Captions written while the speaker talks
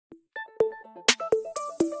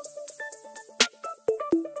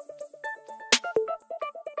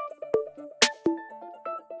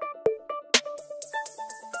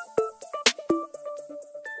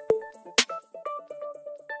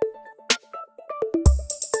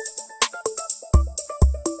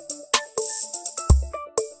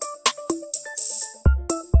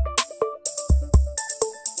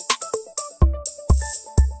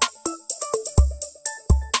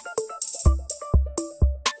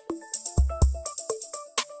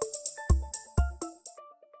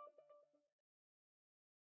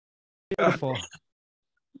Beautiful.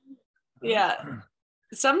 Yeah.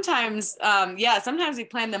 Sometimes we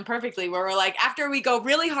plan them perfectly where we're like, after we go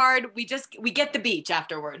really hard, we get the beach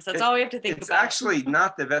afterwards. That's all we have to think about. It's actually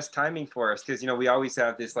not the best timing for us because, we always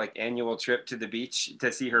have this like annual trip to the beach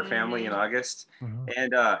to see her family in August.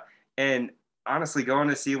 And honestly, going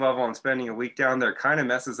to sea level and spending a week down there kind of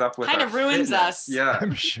messes up with kind of ruins fitness. us. Yeah,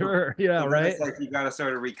 I'm sure. Yeah, right. It's like you got to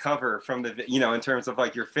sort of recover from the, in terms of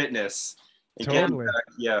like your fitness. And totally.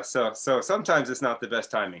 Yeah. So sometimes it's not the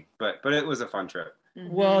best timing, but it was a fun trip.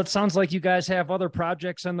 Well, it sounds like you guys have other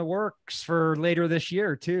projects in the works for later this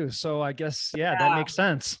year too. So I guess, that makes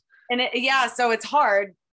sense. And so it's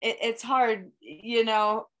hard. It's hard,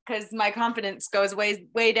 because my confidence goes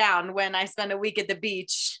way down when I spend a week at the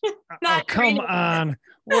beach. Come on,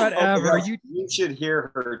 whatever. You should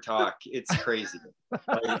hear her talk. It's crazy.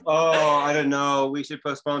 Like, I don't know. We should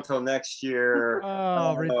postpone till next year.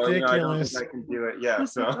 Ridiculous. I don't think I can do it. Yeah.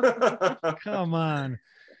 So come on.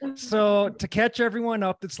 So to catch everyone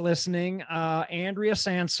up that's listening, Andrea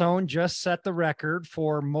Sansone just set the record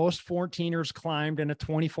for most 14ers climbed in a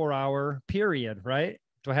 24-hour period, right?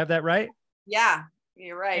 Do I have that right? Yeah,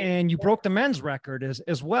 you're right. And you broke the men's record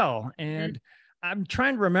as well. And I'm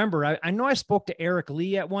trying to remember, I know I spoke to Eric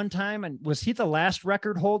Lee at one time, and was he the last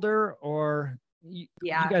record holder, or you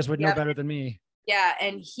guys would know better than me? Yeah.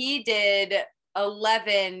 And he did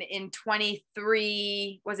 11 in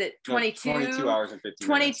 23, was it 22? 22 hours and 50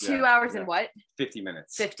 minutes. 22 hours and what? 50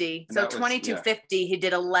 minutes. 50. And so 22:50, he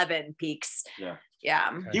did 11 peaks. Yeah. Yeah.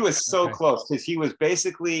 Okay. He was so close because he was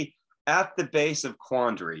basically at the base of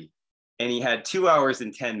Quandary and he had 2 hours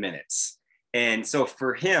and 10 minutes. And so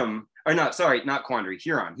for him, not Quandary,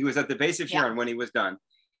 Huron. He was at the base of Huron when he was done.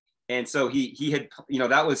 And so he had,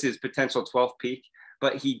 that was his potential 12th peak.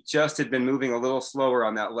 But he just had been moving a little slower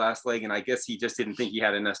on that last leg. And I guess he just didn't think he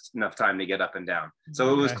had enough time to get up and down.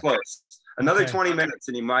 So it was close. Another 20 minutes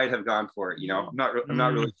and he might have gone for it. I'm not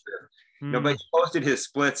really sure. But he posted his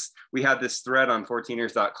splits. We had this thread on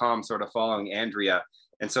 14ers.com sort of following Andrea.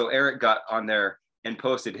 And so Eric got on there and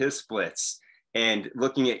posted his splits and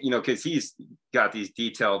looking at, because he's got these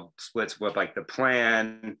detailed splits with like the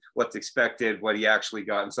plan, what's expected, what he actually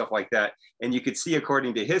got and stuff like that. And you could see,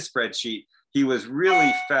 according to his spreadsheet, he was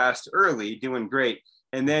really fast early, doing great.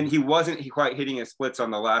 And then he wasn't quite hitting his splits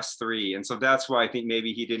on the last three. And so that's why I think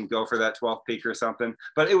maybe he didn't go for that 12th peak or something.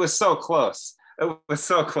 But it was so close. It was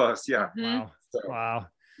so close. Yeah. Wow.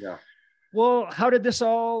 Yeah. Well, how did this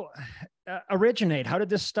all originate? How did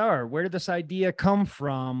this start? Where did this idea come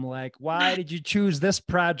from? Like, why did you choose this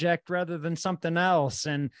project rather than something else?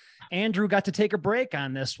 And Andrew got to take a break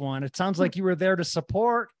on this one. It sounds like you were there to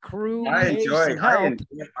support, crew. I enjoyed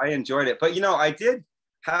it. But,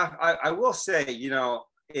 I will say,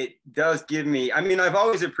 it does give me, I've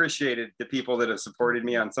always appreciated the people that have supported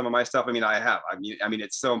me on some of my stuff. I have.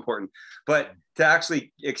 It's so important. But to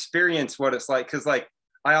actually experience what it's like, because like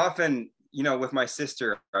I often, with my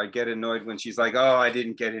sister, I get annoyed when she's like, oh, I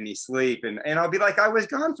didn't get any sleep. And I'll be like, I was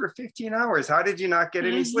gone for 15 hours. How did you not get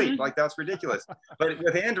any sleep? Like, that's ridiculous. But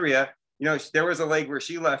with Andrea, there was a leg where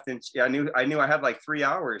she left and I knew I had like 3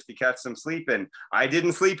 hours to catch some sleep and I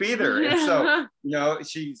didn't sleep either. And so,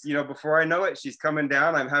 she's, before I know it, she's coming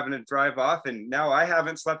down, I'm having to drive off and now I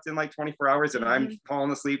haven't slept in like 24 hours and I'm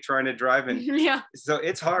falling asleep trying to drive. And so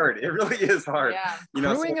it's hard. It really is hard. Yeah.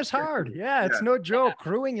 Crewing is hard. Yeah. It's no joke.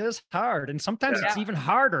 Crewing is hard. And sometimes it's even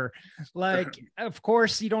harder. Like, of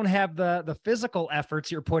course you don't have the physical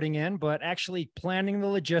efforts you're putting in, but actually planning the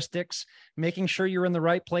logistics, making sure you're in the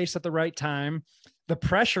right place at the right time, the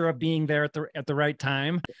pressure of being there at the right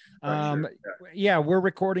time. We're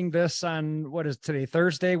recording this on, what is today,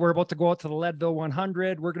 Thursday. We're about to go out to the Leadville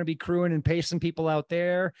 100. We're going to be crewing and pacing people out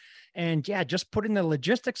there. And just putting the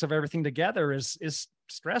logistics of everything together is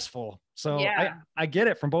stressful. So I get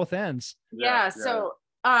it from both ends. So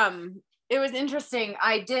it was interesting.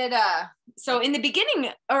 I did so in the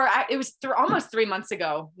beginning, it was almost 3 months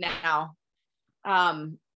ago now.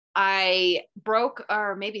 I broke,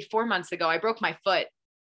 or maybe 4 months ago, I broke my foot.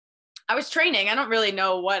 I was training. I don't really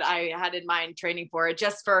know what I had in mind training for,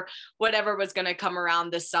 just for whatever was going to come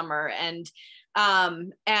around this summer. And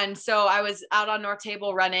so I was out on North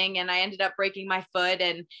Table running and I ended up breaking my foot,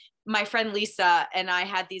 and my friend Lisa and I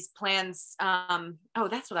had these plans.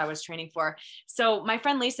 That's what I was training for. So my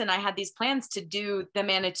friend Lisa and I had these plans to do the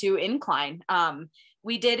Manitou incline.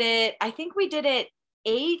 We did it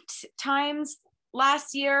 8 times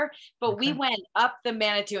last year, but we went up the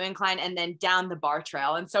Manitou incline and then down the bar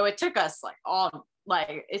trail. And so it took us all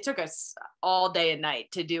day and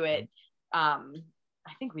night to do it.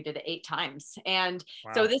 I think we did it 8 times. And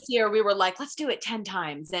Wow. so this year we were like, let's do it 10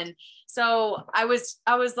 times. And so I was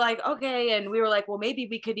like, okay. And we were like, well, maybe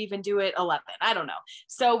we could even do it 11. I don't know.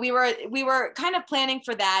 So we were kind of planning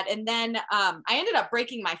for that. And then I ended up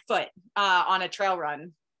breaking my foot on a trail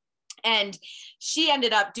run. And she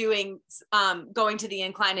ended up doing, going to the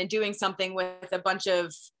incline and doing something with a bunch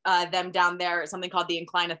of them down there, something called the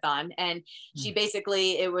Incline-a-thon. And she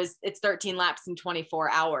basically, it's 13 laps in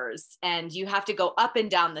 24 hours and you have to go up and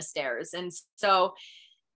down the stairs. And so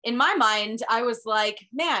in my mind, I was like,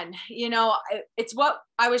 man, you know, it's what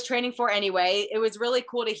I was training for anyway. It was really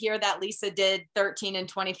cool to hear that Lisa did 13 in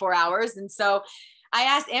 24 hours. And so I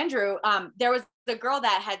asked Andrew, there was the girl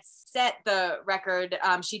that had set the record.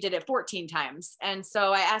 She did it 14 times. And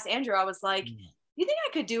so I asked Andrew, I was like, you think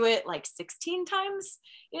I could do it like 16 times,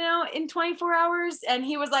 you know, in 24 hours? And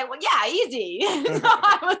he was like, well, yeah, easy. So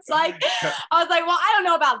I was like, well, I don't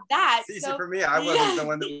know about that. It's easy for me. I wasn't the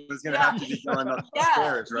one that was going to have to be going up the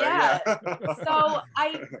stairs, right? Yeah.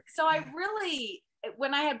 So I really,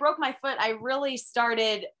 when I had broke my foot, I really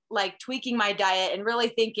started like tweaking my diet and really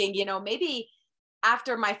thinking, you know, maybe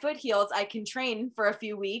after my foot heals, I can train for a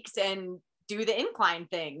few weeks and do the incline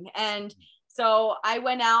thing. And so I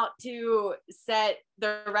went out to set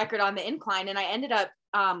the record on the incline and I ended up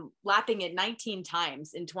lapping it 19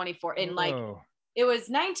 times in 24 in like, it was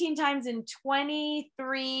 19 times in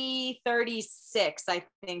 23:36, I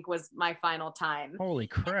think was my final time. Holy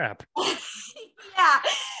crap. Yeah.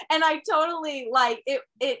 And I totally like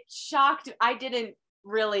it shocked. I didn't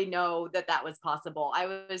really know that was possible. I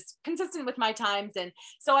was consistent with my times. And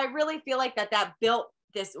so I really feel like that built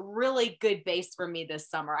this really good base for me this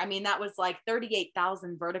summer. I mean, that was like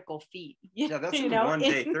 38,000 vertical feet. Yeah, that's you know, one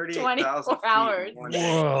day, 38,000 hours.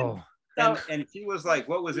 Whoa. And she was like,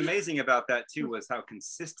 what was amazing about that too was how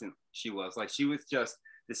consistent she was. Like she was just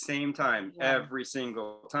the same time every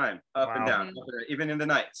single time, up and down, even in the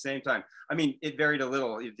night, same time. I mean, it varied a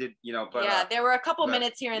little. It did, you know, but there were a couple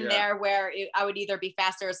minutes here and there where I would either be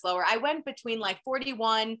faster or slower. I went between like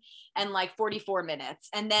 41 and like 44 minutes.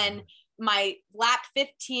 And then my lap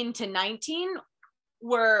 15 to 19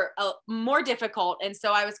 were more difficult. And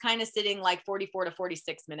so I was kind of sitting like 44 to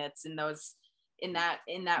 46 minutes in those, in that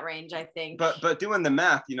range, I think. But doing the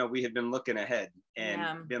math, you know, we had been looking ahead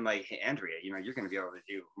and been like, hey, Andrea, you know, you're going to be able to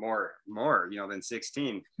do more, you know, than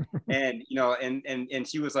 16. And, you know, and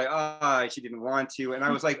she was like, she didn't want to. And I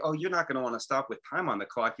was like, oh, you're not going to want to stop with time on the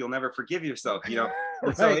clock. You'll never forgive yourself, you know?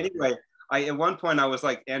 Right. So anyway, at one point I was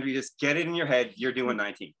like, Andrea, just get it in your head. You're doing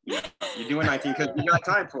 19. You know? You're doing 19 because you got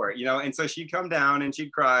time for it, you know? And so she'd come down and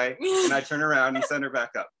she'd cry and I'd turn around and send her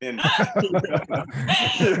back up. And, you know,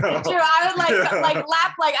 true. I would like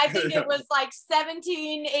lap, like, I think it was like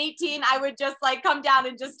 17, 18. I would just like come down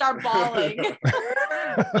and just start bawling.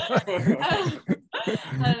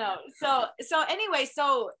 I don't know. So anyway,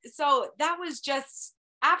 so that was just,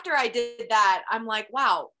 after I did that, I'm like,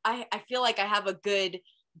 wow, I feel like I have a good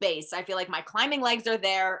base. I feel like my climbing legs are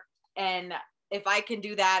there. And if I can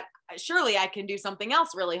do that, surely I can do something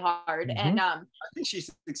else really hard. And I think she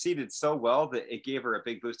succeeded so well that it gave her a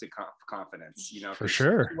big boost of confidence, you know, for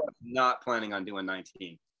sure. She was not planning on doing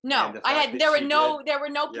 19. No, there were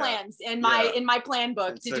no plans in my plan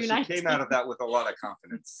book to do 19. She came out of that with a lot of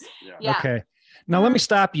confidence. Yeah. Okay. Now let me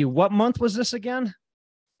stop you. What month was this again?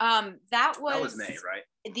 That was May, right?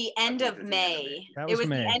 The end of May. It was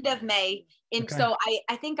May. The end of May. And so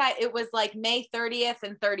I think it was like May 30th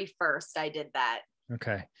and 31st. I did that.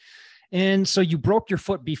 Okay. And so you broke your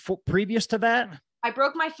foot previous to that? I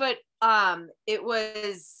broke my foot. It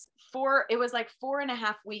was like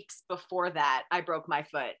 4.5 weeks before that I broke my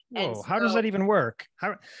foot. Whoa, and how does that even work?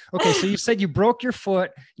 Okay. So you said you broke your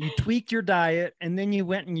foot, you tweaked your diet, and then you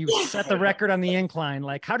went and you set the record on the incline.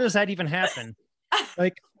 Like, how does that even happen?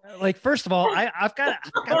 Like, first of all, I've got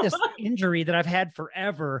this injury that I've had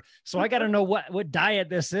forever. So I got to know what diet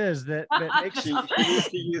this is that makes she needs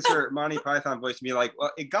to use her Monty Python voice to be like,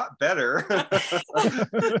 well, it got better.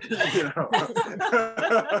 You know?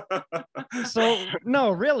 So no,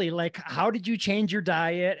 really, like, how did you change your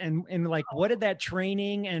diet and like, what did that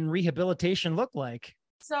training and rehabilitation look like?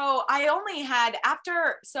 So I only had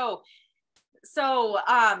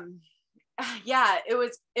yeah, it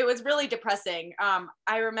was really depressing.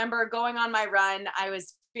 I remember going on my run. I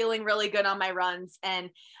was feeling really good on my runs and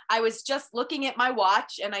I was just looking at my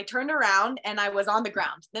watch and I turned around and I was on the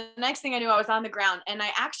ground. The next thing I knew, I was on the ground and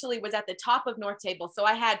I actually was at the top of North Table. So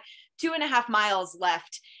I had 2.5 miles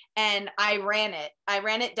left and I ran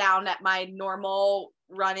it down at my normal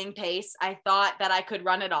running pace. I thought that I could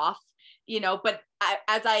run it off, you know, but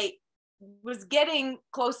as I was getting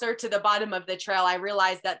closer to the bottom of the trail, I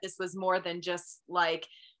realized that this was more than just like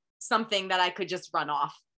something that I could just run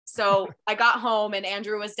off. So I got home and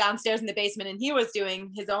Andrew was downstairs in the basement and he was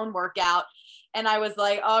doing his own workout. And I was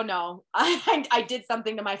like, oh no, I did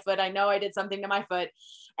something to my foot. I know I did something to my foot.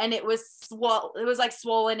 And it was like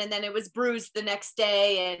swollen, and then it was bruised the next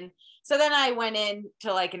day. And so then I went in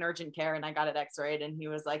to like an urgent care and I got it x-rayed, and he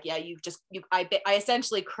was like, yeah, I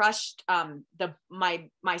essentially crushed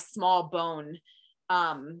my small bone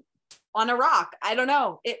on a rock. I don't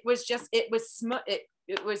know. It was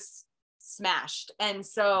smashed. And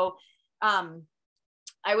so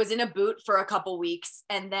I was in a boot for a couple weeks,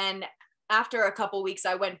 and then after a couple weeks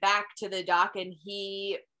I went back to the doc and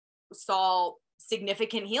he saw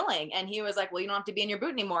significant healing, and he was like, well, you don't have to be in your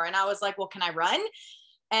boot anymore. And I was like, well, can I run?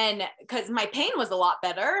 And because my pain was a lot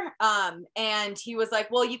better. And he was like,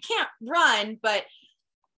 well, you can't run. But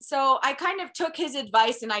so I kind of took his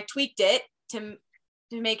advice and I tweaked it to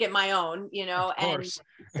make it my own, and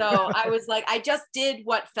so I was like, I just did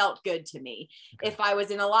what felt good to me. Okay. If I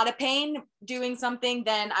was in a lot of pain doing something,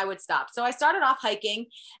 then I would stop. So I started off hiking,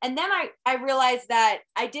 and then I realized that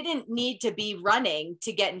I didn't need to be running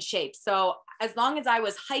to get in shape. So as long as I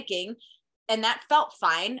was hiking, and that felt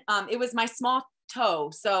fine, it was my small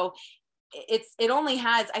toe. So it only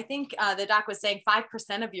has, I think the doc was saying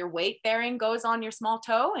 5% of your weight bearing goes on your small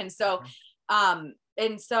toe. And so,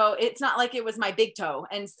 it's not like it was my big toe.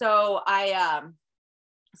 And so I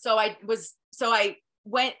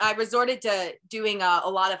resorted to doing a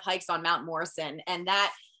lot of hikes on Mount Morrison. And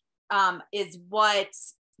that is what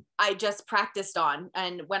I just practiced on.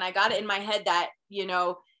 And when I got it in my head that,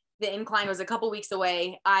 the incline was a couple weeks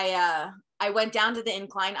away, I went down to the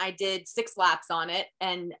incline. I did 6 laps on it,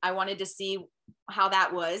 and I wanted to see how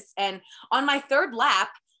that was. And on my 3rd lap,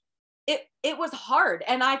 it was hard.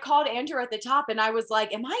 And I called Andrew at the top and I was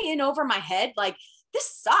like, am I in over my head? Like, this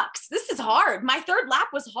sucks. This is hard. My 3rd lap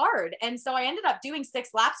was hard. And so I ended up doing 6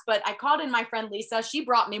 laps, but I called in my friend Lisa. She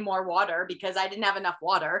brought me more water because I didn't have enough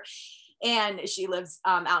water. And she lives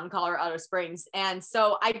out in Colorado Springs. And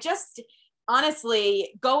so I just,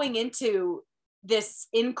 honestly, going into this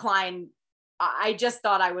incline, I just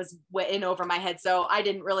thought I was in over my head. So I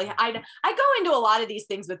didn't really, I go into a lot of these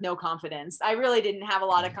things with no confidence. I really didn't have a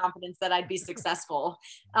lot of confidence that I'd be successful.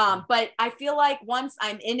 But I feel like once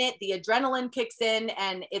I'm in it, the adrenaline kicks in,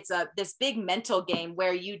 and it's this big mental game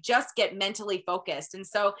where you just get mentally focused. And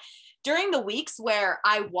so during the weeks where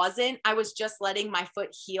I was just letting my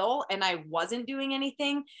foot heal and I wasn't doing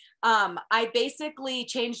anything, I basically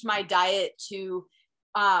changed my diet to,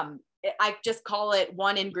 I just call it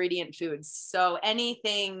 1 ingredient foods. So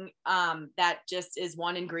anything that just is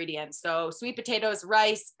 1 ingredient. So sweet potatoes,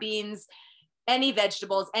 rice, beans, any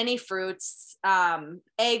vegetables, any fruits,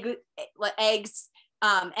 eggs,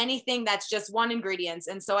 anything that's just 1 ingredient.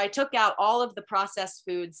 And so I took out all of the processed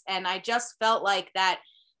foods, and I just felt like that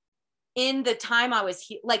in the time I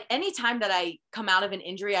was like, anytime that I come out of an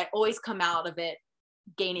injury, I always come out of it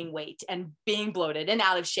gaining weight and being bloated and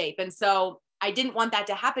out of shape. And so I didn't want that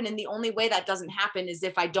to happen. And the only way that doesn't happen is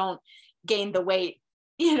if I don't gain the weight,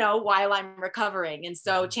 while I'm recovering. And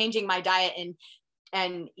so changing my diet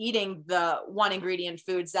and eating the 1 ingredient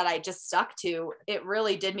foods that I just stuck to, it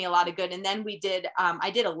really did me a lot of good. And then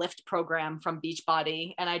I did a lift program from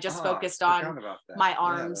Beachbody, and I just focused on my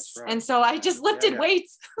arms. Yeah, right. And so I just lifted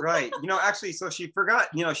weights. Right. Actually, so she forgot,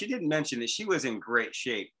 she didn't mention that she was in great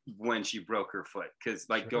shape when she broke her foot, because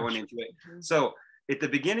going into it. So at the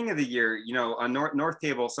beginning of the year, on North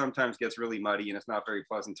Table sometimes gets really muddy and it's not very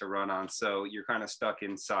pleasant to run on. So you're kind of stuck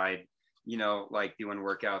inside, like doing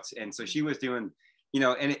workouts. And so she was doing,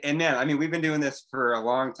 and man, I mean, we've been doing this for a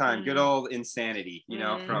long time. Good old Insanity,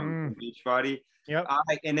 from Beachbody. Yep.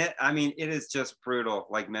 It is just brutal,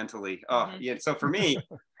 like mentally. Oh, yeah. So for me,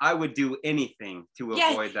 I would do anything to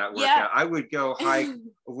avoid that workout. Yeah. I would go hike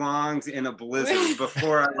longs in a blizzard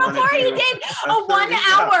before you did a 1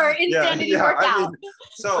 hour Insanity workout.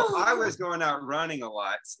 So I was going out running a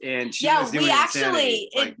lot, and she was doing Insanity.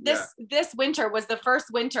 This winter was the first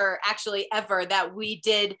winter actually ever that we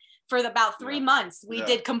did. For about 3 months, we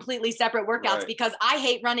did completely separate workouts because I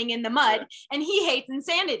hate running in the mud and he hates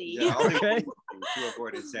Insanity. Yeah, to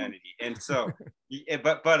avoid Insanity. And so,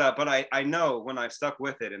 but I know when I've stuck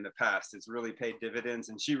with it in the past, it's really paid dividends,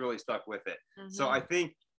 and she really stuck with it. So I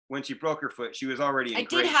think when she broke her foot, she was already in great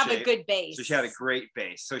shape. I did have a good base. So she had a great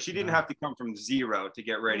base. So she didn't have to come from zero to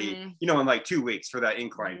get ready, in like 2 weeks for that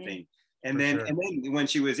incline thing. And then when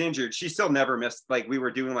she was injured, she still never missed. Like we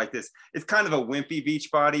were doing like this. It's kind of a wimpy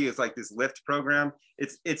beach body. It's like this lift program.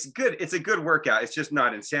 It's good. It's a good workout. It's just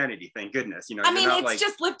not insanity. Thank goodness. You know, I mean, it's like,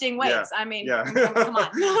 just lifting weights. I mean, come on.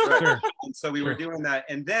 Right. And so we were doing that.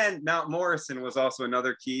 And then Mount Morrison was also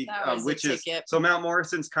another key, which is, so Mount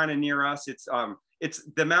Morrison's kind of near us. It's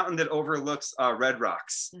the mountain that overlooks Red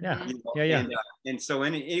Rocks. Yeah. You know? And so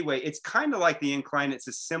anyway, it's kind of like the incline. It's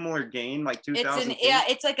a similar gain, like 2,000 feet.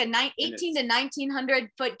 It's like a 18 to 1,900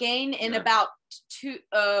 foot gain in about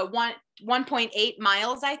 1.8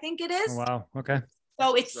 miles, I think it is. Oh, wow. Okay.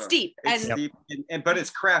 So it's steep. Steep, but it's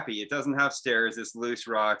crappy. It doesn't have stairs. It's loose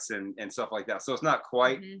rocks and stuff like that. So it's not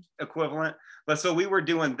quite equivalent. But so we were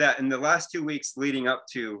doing that in the last 2 weeks leading up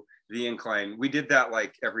to the incline. We did that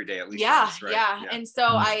like every day at least. Once, right? Yeah. And so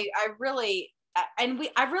I really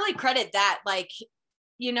credit that, like,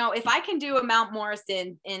 you know, if I can do a Mount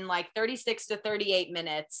Morrison in like 36 to 38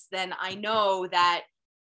 minutes, then I know that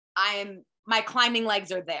my climbing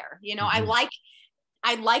legs are there. You know,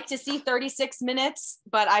 I'd like to see 36 minutes,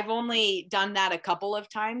 but I've only done that a couple of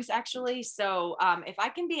times actually. So if I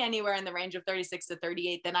can be anywhere in the range of 36 to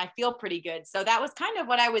 38, then I feel pretty good. So that was kind of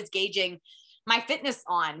what I was gauging my fitness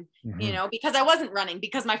on, you know, because I wasn't running,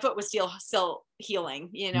 because my foot was still healing,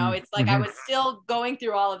 you know. It's like I was still going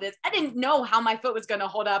through all of this. I didn't know how my foot was going to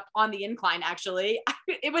hold up on the incline. Actually,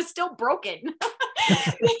 it was still broken.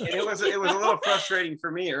 And it was a little frustrating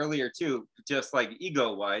for me earlier too, just like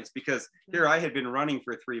ego wise, because here I had been running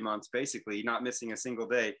for 3 months, basically not missing a single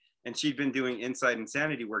day. And she'd been doing Inside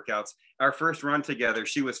Insanity workouts. Our first run together,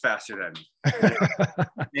 she was faster than me. You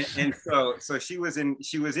know? and so she was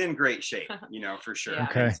in great shape, you know, for sure.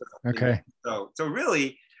 Okay. So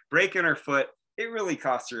really breaking her foot, it really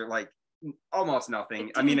cost her like almost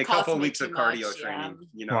nothing. I mean, a couple of weeks of cardio training,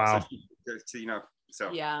 you know. Wow. So you know,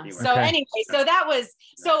 so yeah. Anyway. So anyway, so that was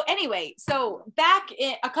so back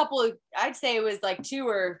in a couple of, I'd say it was like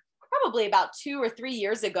probably about 2 or 3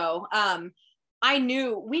 years ago.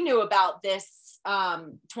 We knew about this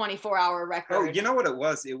 24-hour record. Oh, you know what it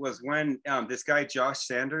was? It was when this guy Josh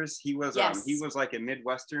Sanders, he was like a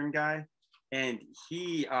Midwestern guy, and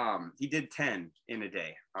he did 10 in a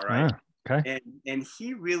day. All right. Okay. And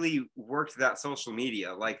he really worked that social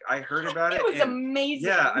media. Like I heard about it. It was amazing.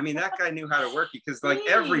 Yeah, I mean that guy knew how to work it, because like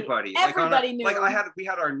everybody knew. Like we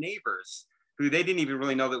had our neighbors who they didn't even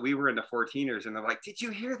really know that we were into 14ers, and they're like, "Did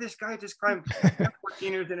you hear this guy just climbed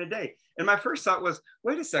 14ers in a day?" And my first thought was,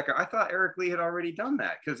 "Wait a second, I thought Eric Lee had already done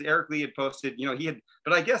that," because Eric Lee had posted, you know,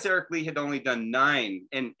 but I guess Eric Lee had only done 9,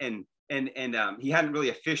 and he hadn't really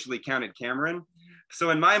officially counted Cameron.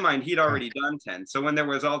 So in my mind, he'd already done 10. So when there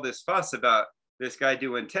was all this fuss about this guy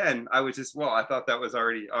doing 10, I was just, I thought that was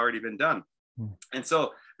already been done. And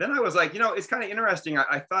so then I was like, you know, it's kind of interesting.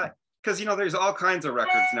 I thought, because, you know, there's all kinds of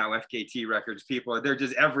records now, FKT records. They're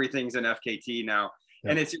just, everything's an FKT now.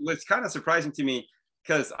 And it was kind of surprising to me,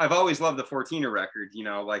 because I've always loved the 14er record, you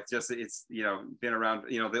know, like just, it's, you know, been around,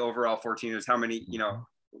 you know, the overall 14ers, how many, you know,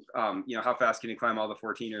 how fast can you climb all the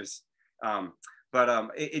 14ers?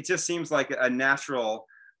 But it just seems like a natural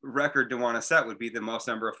record to want to set would be the most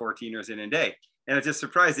number of 14ers in a day. And it's just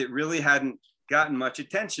surprised it really hadn't gotten much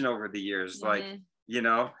attention over the years, like, you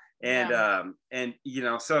know, and you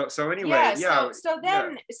know, so anyway,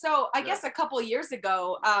 so I guess a couple of years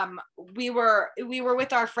ago, we were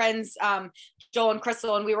with our friends, Joel and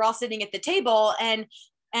Crystal, and we were all sitting at the table, and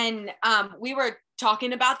we were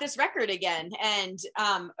talking about this record again. And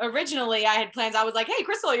originally I had plans. I was like, "Hey,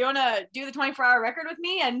 Crystal, you want to do the 24-hour record with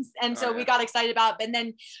me?" And so we got excited about it. And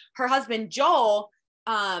then her husband, Joel,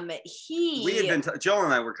 Joel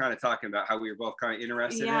and I were kind of talking about how we were both kind of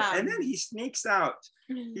interested in it. And then he sneaks out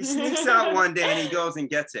one day and he goes and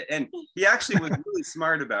gets it. And he actually was really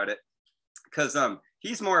smart about it, because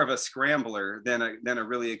he's more of a scrambler than a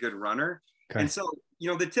really a good runner. Okay. And so, you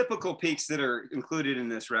know, the typical peaks that are included in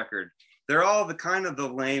this record, they're all the kind of the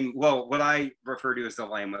lame, what I refer to as the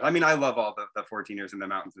lame ones. I mean, I love all the 14ers in the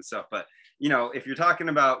mountains and stuff, but, you know, if you're talking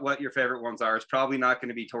about what your favorite ones are, it's probably not going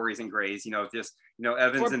to be Torreys and Grays, you know, just, you know,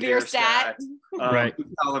 Evans and Bierstadt, right.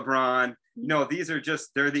 LeBron. You know, these are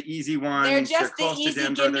just, they're the easy ones. They're close the easy to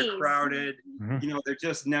Denver. gimmies. They're crowded. You know, they're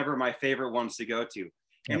just never my favorite ones to go to.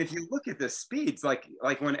 And if you look at the speeds, like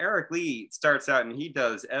when Eric Lee starts out and he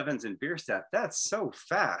does Evans and Bierstadt, that's so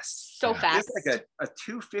fast. So fast. It's like a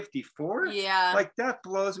 254. Yeah. Like that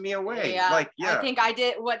blows me away. Yeah. Like, yeah. I think I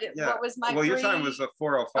did. What was my? Well, your time was a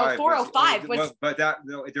 405. Oh, 405 was. But that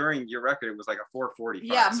during your record, it was like a 445.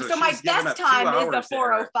 Yeah. So my best time is a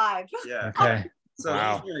 405. Yeah. Okay. So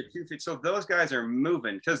wow. He's doing a 250. So those guys are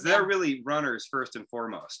moving, because they're really runners first and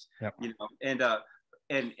foremost. Yep. You know,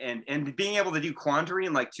 and being able to do quandary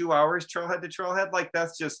in like 2 hours, trailhead to trailhead, like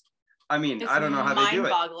that's just, I mean, It's I don't know how they do it.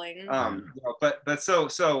 mind-boggling. You know, but so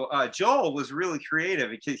Joel was really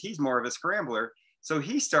creative because he's more of a scrambler. So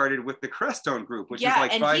he started with the Crestone group, which is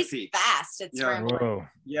like 5 peaks. He's fast at scrambling. Whoa.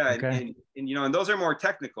 Yeah, Okay. and you know, and those are more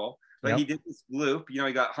technical. But he did this loop. You know,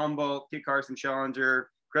 he got Humboldt, Kit Carson, Challenger,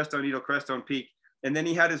 Crestone Needle, Crestone Peak, and then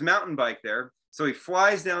he had his mountain bike there. So he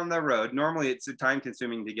flies down the road. Normally, it's time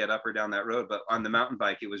consuming to get up or down that road, but on the mountain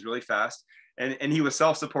bike, it was really fast. And he was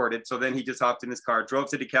self-supported. So then he just hopped in his car, drove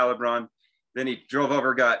to DeCalibron. Then he drove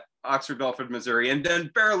over, got Oxford, Belford, Missouri, and then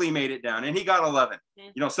barely made it down. And he got 11.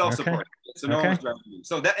 You know, self-supported. Okay. So no one was driving him.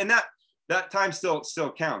 So that time still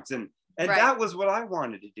counts. And that was what I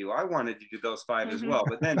wanted to do. I wanted to do those 5 as well.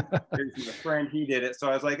 But then there's a friend, he did it. So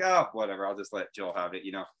I was like, oh, whatever. I'll just let Joel have it,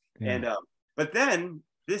 you know. Yeah. And but then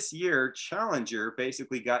this year, Challenger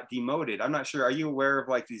basically got demoted. I'm not sure. Are you aware of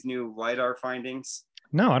like these new LiDAR findings?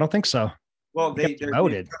 No, I don't think so. Well, they're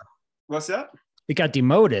demoted. What's that? It got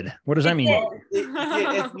demoted. What does that mean?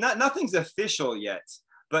 It's nothing's official yet.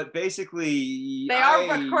 But basically, they are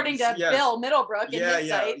according to Bill Middlebrook in his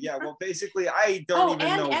site. Yeah. Well, basically, I don't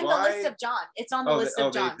even know why. And the list of John. It's on the list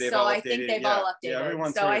of John. So I think they've all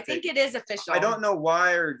updated. So I think it is official. I don't know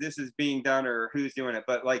why or this is being done or who's doing it,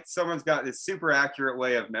 but like someone's got this super accurate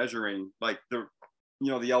way of measuring like the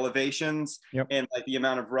elevations and like the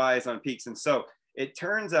amount of rise on peaks. And so it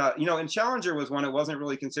turns out, you know, and Challenger was one, it wasn't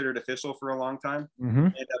really considered official for a long time,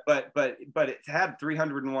 and, but it had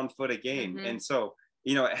 301 foot a gain. And so,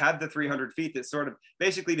 you know, it had the 300 feet that sort of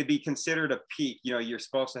basically to be considered a peak, you know, you're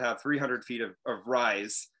supposed to have 300 feet of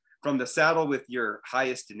rise from the saddle with your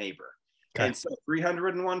highest neighbor. Okay. And so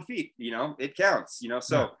 301 feet, you know, it counts, you know,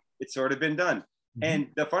 so it's sort of been done. And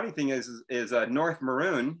the funny thing is North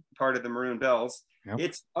Maroon, part of the Maroon Bells,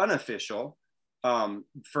 it's unofficial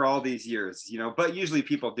for all these years, you know, but usually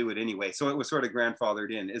people do it anyway. So it was sort of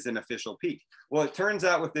grandfathered in as an official peak. Well, it turns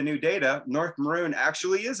out with the new data, North Maroon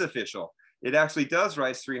actually is official. It actually does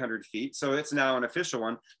rise 300 feet. So it's now an official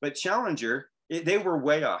one, but Challenger, they were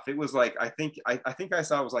way off. It was like, I think I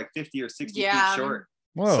saw it was like 50 or 60 feet short.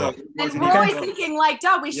 Whoa. So and we're always thinking like,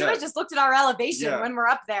 Doug, we should have just looked at our elevation when we're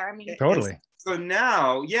up there. I mean, totally. So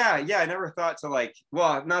now, I never thought to like,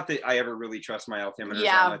 well, not that I ever really trust my altimeters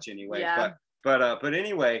that much anyway, but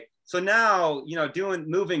anyway, so now, you know,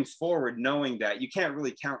 moving forward, knowing that you can't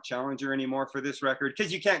really count Challenger anymore for this record,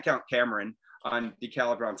 because you can't count Cameron on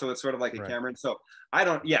DeCalibron. So it's sort of like a Cameron. So I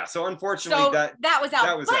don't, so unfortunately that was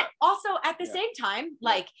out. But also at the same time,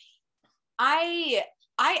 like I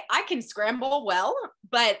can scramble well,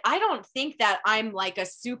 but I don't think that I'm like a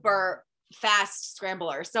super fast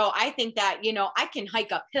scrambler. So I think that, you know, I can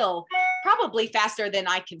hike uphill probably faster than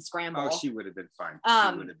I can scramble. Oh, she would have been fine.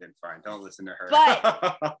 She would have been fine. Don't listen to her.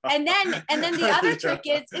 But and then the other trick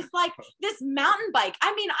is like this mountain bike.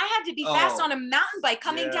 I mean, I had to be fast on a mountain bike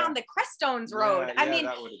coming down the Crestones Road. I mean,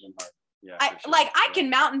 that would have been hard. Yeah, I can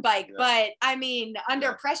mountain bike, but I mean,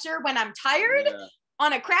 under pressure when I'm tired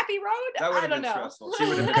on a crappy road, I don't know. Stressful. She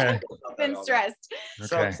would have been stressed.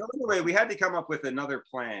 So anyway, we had to come up with another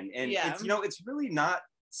plan, and it's, you know, it's really not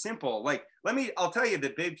simple. Like, I'll tell you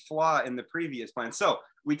the big flaw in the previous plan. So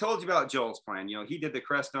we told you about Joel's plan. You know, he did the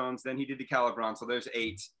Crestones, then he did the Calibron. So there's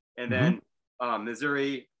 8, and then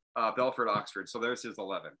Missouri, Belford, Oxford. So there's his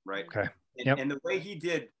 11, right? Okay. And the way he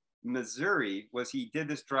did Missouri was he did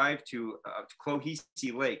this drive to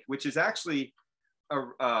Cohesey Lake, which is actually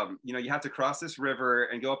you know, you have to cross this river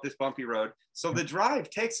and go up this bumpy road. So the drive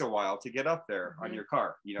takes a while to get up there on your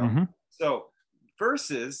car, you know? So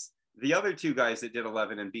versus the other 2 guys that did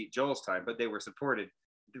 11 and beat Joel's time, but they were supported,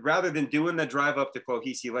 rather than doing the drive up to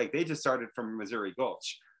Cohesey Lake, they just started from Missouri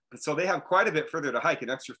Gulch. So they have quite a bit further to hike, an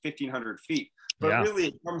extra 1,500 feet. But really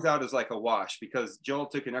it comes out as like a wash, because Joel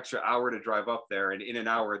took an extra hour to drive up there, and in an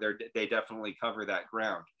hour they definitely cover that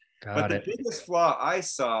ground. But the biggest flaw I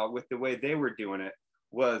saw with the way they were doing it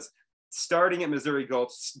was starting at Missouri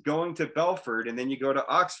Gulch, going to Belford, and then you go to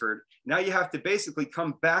Oxford. Now you have to basically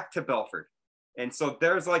come back to Belford. And so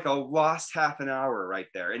there's like a lost half an hour right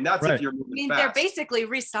there. And that's if you're moving fast. They're basically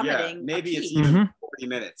resummiting. Yeah, maybe it's even 40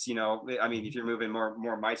 minutes, you know, I mean, if you're moving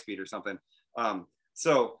more my speed or something.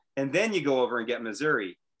 So, and then you go over and get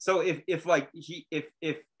Missouri. So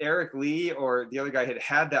if Eric Lee or the other guy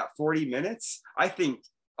had that 40 minutes, I think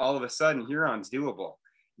all of a sudden Huron's doable.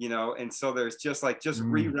 You know, and so there's just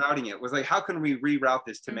rerouting it was like, how can we reroute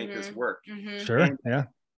this to make this work? Sure.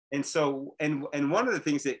 And so, and one of the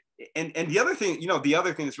things that, and the other thing, you know, the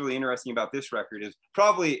other thing that's really interesting about this record is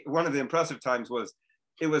probably one of the impressive times was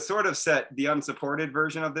it was sort of set, the unsupported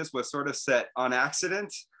version of this was sort of set on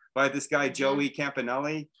accident by this guy, Joey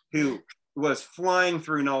Campanelli, who was flying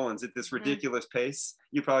through Nolan's at this ridiculous pace.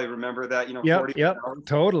 You probably remember that, you know, Yep, 40 yep, hours.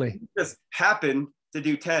 totally. He just happened to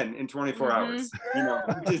do 10 in 24 hours, you know,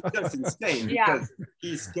 which is just insane because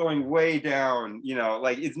he's going way down, you know,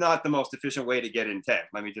 like it's not the most efficient way to get in 10.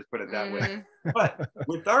 Let me just put it that way. But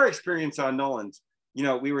with our experience on Nolan's, you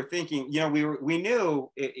know, we were thinking, you know, we knew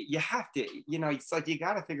you have to, you know, it's like you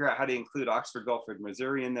got to figure out how to include Oxford, Gulfport,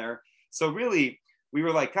 Missouri in there. So really, we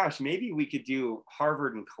were like, gosh, maybe we could do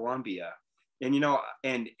Harvard and Columbia. And, you know,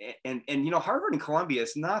 and you know, Harvard and Columbia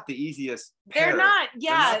is not the easiest pair. They're not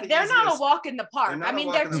a walk in the park. I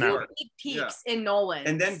mean, they're two big peaks in Nolan.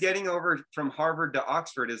 And then getting over from Harvard to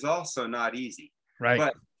Oxford is also not easy. Right.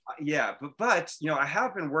 But but you know, I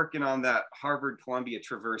have been working on that Harvard Columbia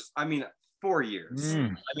Traverse. I mean, 4 years.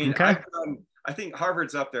 I mean, I think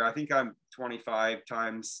Harvard's up there. I think I'm 25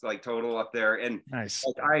 times like total up there. And nice.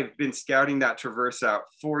 Like, I've been scouting that Traverse out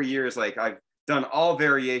 4 years. Like I've done all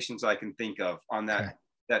variations I can think of on that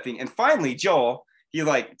thing. And finally, Joel, he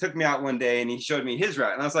like took me out one day and he showed me his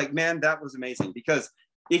route. And I was like, man, that was amazing. Because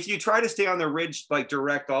if you try to stay on the ridge, like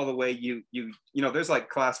direct all the way, you know, there's like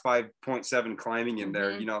class 5.7 climbing in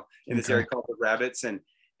there, you know, in this area called the Rabbits.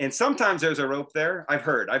 And sometimes there's a rope there.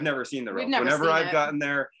 I've never seen the rope. Whenever I've gotten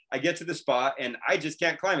there, I get to the spot and I just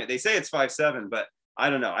can't climb it. They say it's 5.7, but I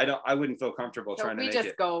don't know. I wouldn't feel comfortable trying to make it. We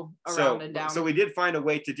just go around and down. So we did find a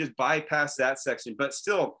way to just bypass that section, but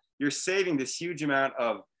still you're saving this huge amount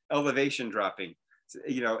of elevation dropping,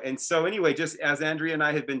 you know. And so anyway, just as Andrea and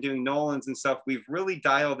I have been doing Nolan's and stuff, we've really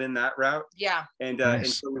dialed in that route. Yeah. And nice. And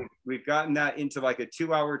so we've gotten that into like a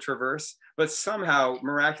 2-hour traverse, but somehow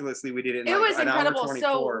miraculously we did it in like an incredible. Hour 24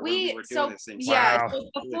 so we were so doing this thing. Yeah. Wow. So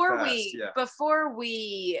before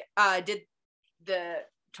we did the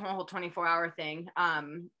whole 24-hour thing,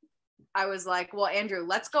 I was like, well, Andrew,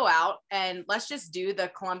 let's go out and let's just do the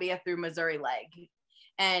Columbia through Missouri leg.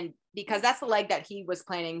 And because that's the leg that he was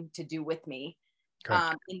planning to do with me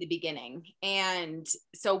in the beginning. And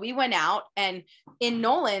so we went out, and in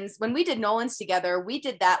Nolan's, when we did Nolan's together, we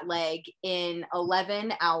did that leg in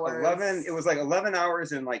 11 hours. It was like 11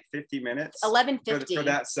 hours and like 50 minutes. 11:50 for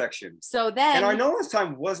that section. So then, and our Nolan's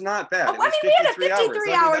time was not bad. I mean, we had a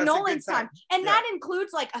 53-hour Nolan's time, and that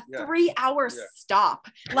includes like a 3-hour stop.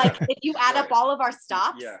 Like if you add up all of our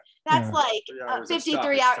stops, that's like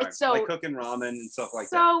 53 hours. So like cooking ramen and stuff like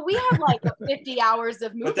that. So we had like 50 hours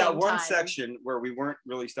of moving. But that one time. Section where we weren't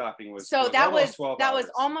really stopping was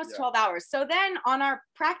almost 12 hours. So then on our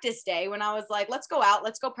practice day, when I was like, let's go out,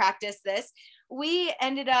 let's go practice this, we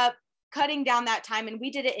ended up cutting down that time, and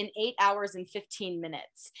we did it in 8 hours and 15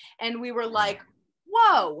 minutes. And we were like,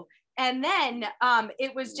 whoa. And then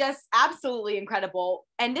it was just absolutely incredible.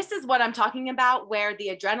 And this is what I'm talking about, where the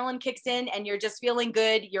adrenaline kicks in and you're just feeling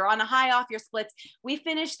good. You're on a high off your splits. We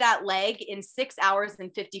finished that leg in 6 hours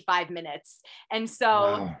and 55 minutes. And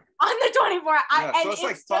so on the 24, so it's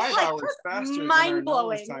like 5 hours faster. Mind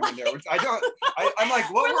blowing. I'm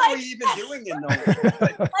like, what were we even doing in Nolan?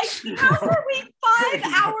 Like, how were we 5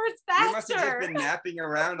 hours faster? We must have just been napping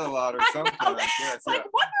around a lot or something. Like,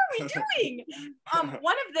 what were we doing?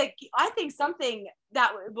 I think something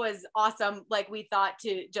that was awesome, like we thought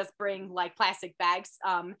to just bring like plastic bags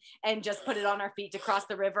and just put it on our feet to cross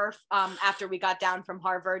the river after we got down from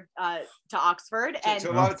Harvard to Oxford. And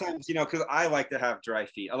so a lot of times, you know, because I like to have dry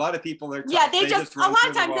feet. A lot of people, they just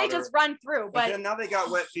run through. But then now they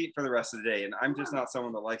got wet feet for the rest of the day, and I'm just not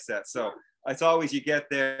someone that likes that. So it's always, you get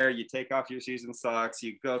there, you take off your shoes and socks,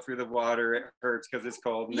 you go through the water, it hurts because it's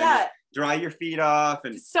cold, and then you dry your feet off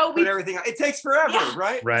and put everything on. It takes forever,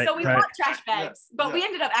 right? So we bought trash bags, but we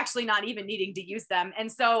ended up actually not even needing to use them.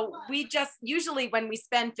 And so we just, usually when we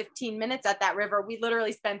spend 15 minutes at that river, we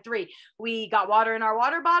literally spend 3. We got water in our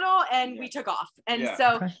water bottle and we took off. And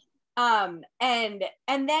so, and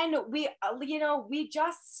then we, you know,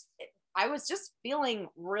 I was just feeling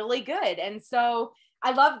really good. And so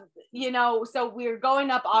I love, you know, so we're going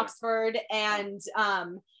up Oxford and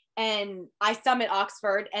I summit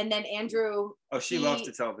Oxford, and then Andrew. Oh, she loves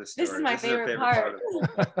to tell this story. This is my favorite part.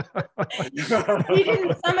 He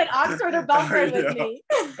didn't summit Oxford or Belford with me.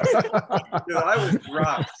 I was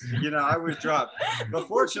dropped. You know, I was dropped. But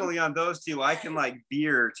fortunately, on those two, I can like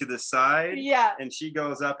veer to the side. Yeah. And she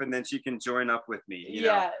goes up, and then she can join up with me. You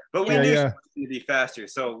know? But we knew she was going to be faster,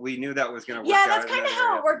 so we knew that was going to work. Yeah, that's kind of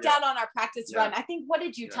how it worked out on our practice run. I think. What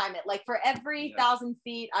did you time it? Like for every 1,000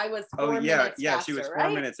 feet, I was 4 minutes faster, she was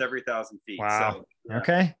 4 minutes every 1,000 feet. Wow. So,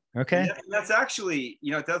 Okay. And that's actually,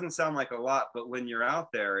 you know, it doesn't sound like a lot, but when you're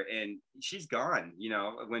out there and she's gone, you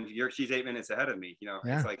know, when she's 8 minutes ahead of me, you know,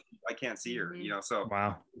 it's like I can't see her, you know, so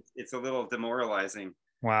it's a little demoralizing.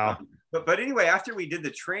 Wow. But anyway, after we did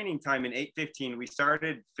the training time in 8:15, we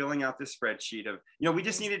started filling out this spreadsheet of, we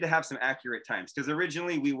just needed to have some accurate times because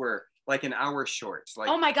originally we were like an hour short. Like,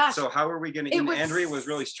 oh my gosh. So how are we going to, Andrea was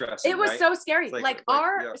really stressing. It was right? so scary.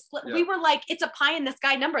 We were like, it's a pie in the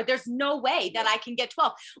sky number. There's no way that I can get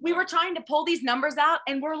 12. We were trying to pull these numbers out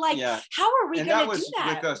and we're like, how are we going to do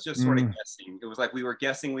that? With us just sort of guessing. It was like, we were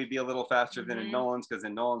guessing we'd be a little faster than in Nolan's because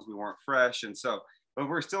in Nolan's we weren't fresh. And so, but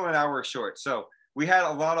we're still an hour short. So we had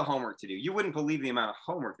a lot of homework to do. You wouldn't believe the amount of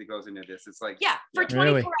homework that goes into this. It's like, for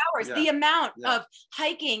 24 hours, the amount of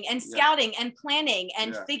hiking and scouting and planning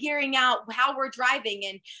and figuring out how we're driving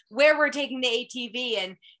and where we're taking the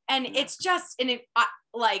ATV. And it's just,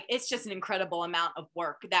 it's just an incredible amount of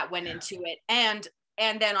work that went into it. And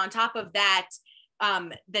then on top of that,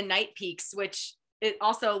 the night peaks, which it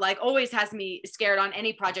also like always has me scared on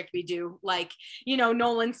any project we do. Like,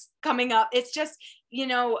 Nolan's coming up. It's just,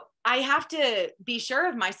 I have to be sure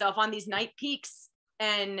of myself on these night peaks.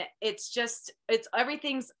 And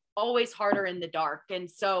everything's always harder in the dark. And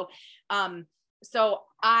so,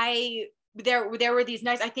 there were these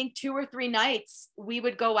nights, I think 2 or 3 nights we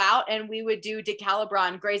would go out and we would do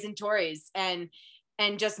decalibron, Grays and Tories and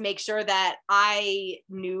just make sure that I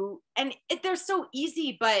knew, and they're so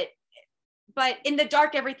easy, but in the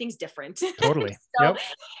dark, everything's different. Totally. So,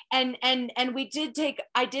 and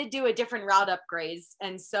I did do a different route up Grays.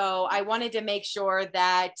 And so I wanted to make sure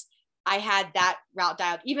that I had that route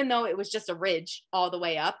dialed, even though it was just a ridge all the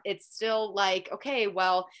way up. It's still like, okay,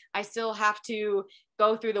 well, I still have to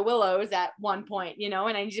go through the willows at one point, and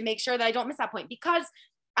I need to make sure that I don't miss that point because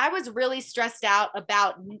I was really stressed out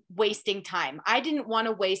about wasting time. I didn't want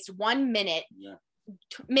to waste 1 minute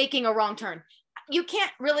making a wrong turn. You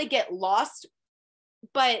can't really get lost,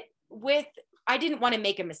 but I didn't want to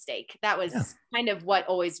make a mistake. That was kind of what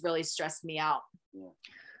always really stressed me out. Yeah.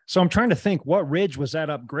 So I'm trying to think, what ridge was that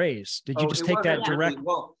up Grays? Did you just take that direct?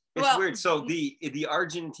 Well, it's weird. So the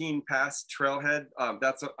Argentine Pass trailhead,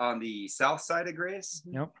 that's on the south side of Grays.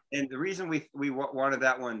 Yep. And the reason we wanted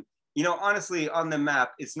that one, honestly, on the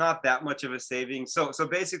map, it's not that much of a saving. So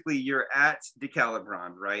basically you're at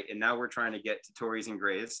DeCalibron, right? And now we're trying to get to Torreys and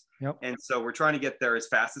Grays. Yep. And so we're trying to get there as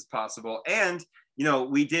fast as possible. And,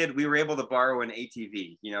 we were able to borrow an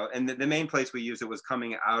ATV, and the main place we used it was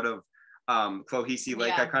coming out of Clohisi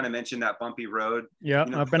Lake. I kind of mentioned that bumpy road. Yeah,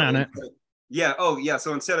 I've been on it. Yeah. Oh, yeah.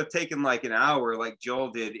 So instead of taking like an hour, like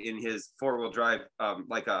Joel did in his 4-wheel drive,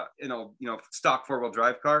 like a stock 4-wheel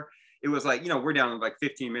drive car, it was like we're down in like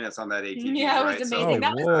 15 minutes on that ATV. Yeah, right? It was amazing.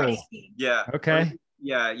 That was pretty. Yeah. Okay.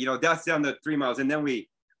 Yeah, that's down the 3 miles, and then we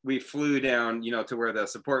flew down, to where the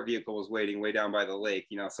support vehicle was waiting, way down by the lake.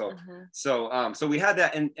 So we had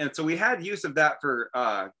that, and so we had use of that for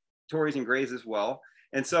Torreys and Grays as well,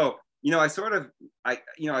 and so. I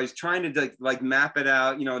was trying to like map it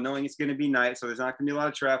out, knowing it's going to be night, so there's not going to be a lot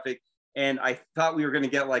of traffic. And I thought we were going to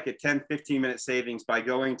get like a 10-15 minute savings by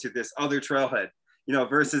going to this other trailhead,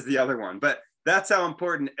 versus the other one. But that's how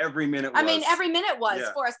important every minute was. I mean, every minute was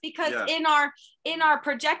for us because in our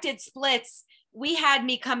projected splits, we had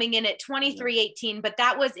me coming in at 23:18, but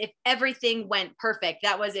that was if everything went perfect.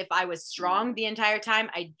 That was if I was strong the entire time.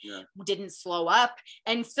 I didn't slow up.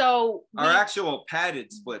 And so our actual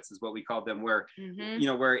padded splits is what we called them, where,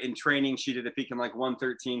 where in training she did a peak in like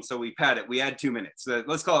 1:13. So we padded, we had 2 minutes. So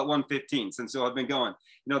let's call it 1:15 since I've been going.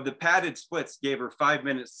 The padded splits gave her 5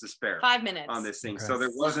 minutes to spare. 5 minutes on this thing. Okay. So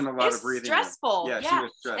there wasn't a lot of breathing. Stressful. Yeah, she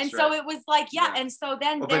was stressed. And so it was like, and so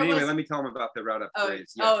then but anyway, let me tell them about the route up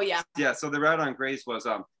Grays. Yeah. So the route on Grays was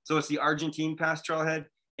so it's the Argentine Pass trailhead,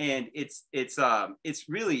 and it's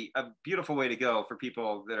really a beautiful way to go for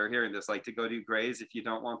people that are hearing this, like to go do Grays if you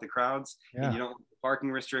don't want the crowds and you don't want the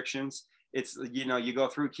parking restrictions. It's you go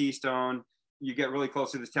through Keystone, you get really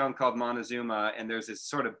close to this town called Montezuma, and there's this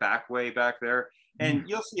sort of back way back there, and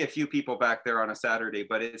you'll see a few people back there on a Saturday,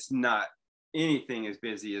 but it's not anything as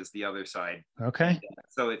busy as the other side. Okay.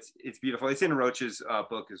 So it's beautiful. It's in Roach's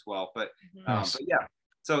book as well, but yeah.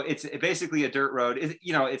 So it's basically a dirt road.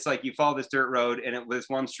 It's like you follow this dirt road, and it was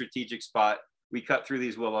one strategic spot. We cut through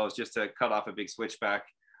these willows just to cut off a big switchback,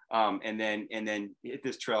 and then hit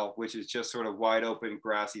this trail, which is just sort of wide open,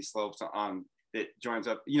 grassy slopes on. It joins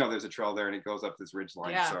up, there's a trail there and it goes up this ridge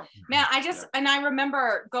line. Yeah. So, man, and I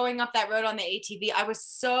remember going up that road on the ATV. I was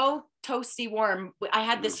so toasty warm. I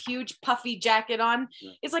had this huge puffy jacket on.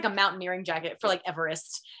 It's like a mountaineering jacket for like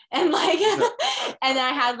Everest. And like, and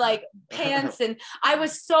I had like pants, and I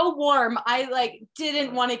was so warm. I like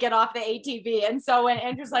didn't want to get off the ATV. And so when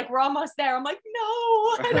Andrew's like, we're almost there, I'm like,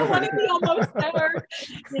 no, I don't want to be almost there,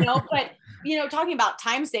 but talking about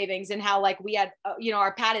time savings and how like we had,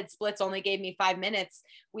 our padded splits only gave me 5 minutes.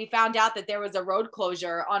 We found out that there was a road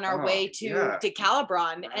closure on our way to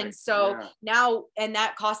Calibron. Right. And so now, and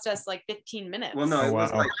that cost us like 15 minutes. Well, no, it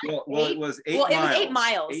was like, it was 8 miles. Well, it was 8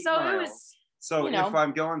 miles. It was. So if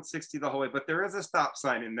I'm going 60 the whole way, but there is a stop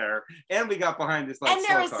sign in there, and we got behind this like, and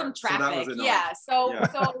there was some traffic. So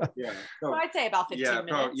I'd say about 15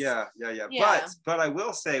 minutes. Yeah. But I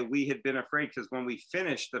will say we had been afraid because when we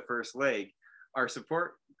finished the first leg, our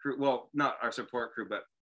support crew, well, not our support crew, but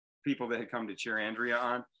people that had come to cheer Andrea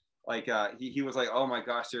on, like he was like, oh my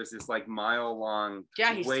gosh, there's this like mile-long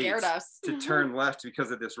he scared us to turn left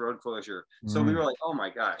because of this road closure. So we were like, oh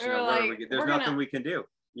my gosh, what are we, there's nothing we can do.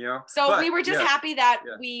 So we were just happy that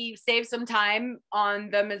we saved some time on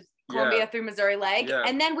the Columbia through Missouri leg,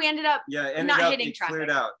 and then we ended up not hitting traffic.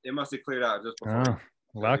 It must have cleared out just before. Oh,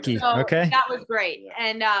 lucky. So okay, that was great.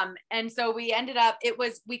 And so we ended up.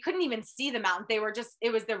 We couldn't even see the mountains.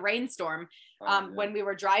 It was the rainstorm when we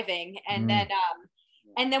were driving, and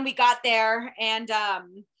then we got there, and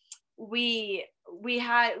we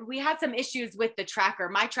had some issues with the tracker.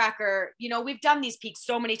 My tracker, we've done these peaks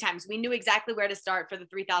so many times. We knew exactly where to start for the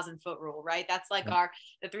 3,000 foot rule, right? That's like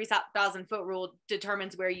the 3,000 foot rule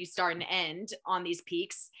determines where you start and end on these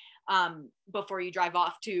peaks before you drive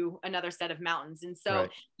off to another set of mountains. And so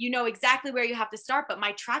you know exactly where you have to start, but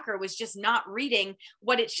my tracker was just not reading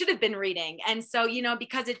what it should have been reading. And so,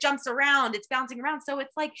 because it jumps around, it's bouncing around. So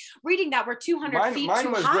it's like reading that we're 200 feet mine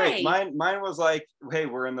too was high. Great. Mine was like, hey,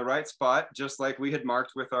 we're in the right spot, just like we had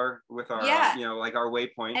marked with our like our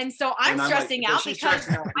waypoint. And so I'm stressing out because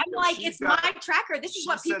I'm like, it's my tracker. This is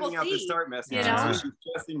what people see. Out the start message. So she's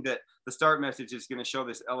stressing that the start message is going to show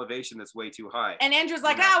this elevation that's way too high. And Andrew's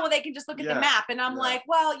like, well, they can just look at the map. And I'm like,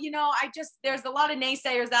 well, there's a lot of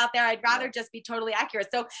naysayers out there. I'd rather just be totally accurate.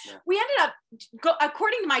 So we ended up,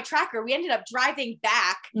 according to my tracker, we ended up driving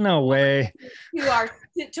back. No way.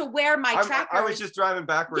 To where my tracker. I was just driving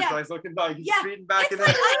backwards. I was looking like speeding back, and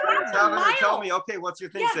then tell me, okay, what's your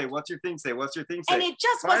thing say? What's your thing say? What's your thing say? And it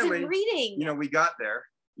just wasn't reading. We got there.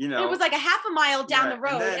 It was like a half a mile down the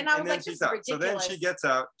road, and I was like, this is ridiculous. So then she gets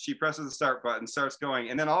out, she presses the start button, starts going,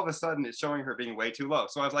 and then all of a sudden it's showing her being way too low.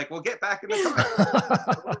 So I was like, well, get back in the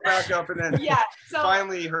car. Back up, and then so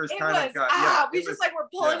finally hers kind of got, we just like, we're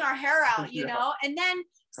pulling our hair out, and then,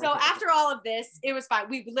 so after all of this, it was fine.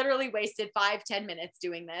 We literally wasted 5-10 minutes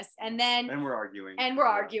doing this. And we're arguing.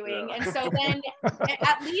 And so then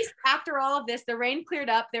at least after all of this, the rain cleared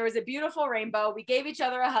up. There was a beautiful rainbow. We gave each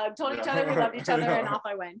other a hug, told each other we loved each other, and off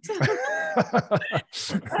I went.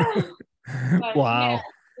 Wow.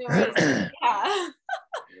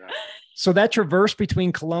 So that traverse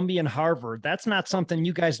between Columbia and Harvard, that's not something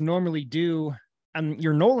you guys normally do on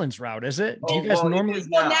your Nolan's route, is it? Do you guys normally? It is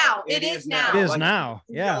now. It is now.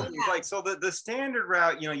 Yeah. Like, so the standard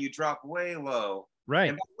route, you drop way low. Right.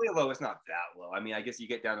 And way low is not that low. I mean, I guess you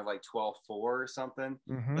get down to like 12.4 or something.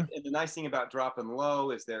 Mm-hmm. But the nice thing about dropping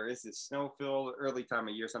low is there is this snow fill early time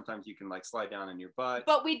of year. Sometimes you can like slide down in your butt.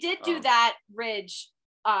 But we did do that ridge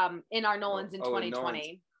in our Nolan's in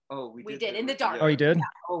 2020. We did in the dark. Oh, you did?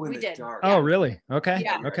 Yeah. In the dark. Oh, really? Okay.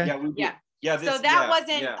 Yeah. Okay. Yeah, we did. Yeah, so that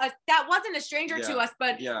wasn't a stranger to us,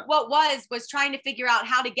 but what was trying to figure out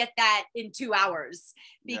how to get that in 2 hours,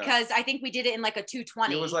 because I think we did it in like a 2:20.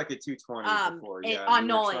 It was like a 2:20 before, on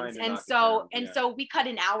Nolan's, and so we cut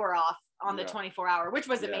an hour off on the 24-hour, which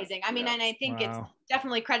was amazing. I mean, and I think it's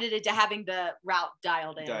definitely credited to having the route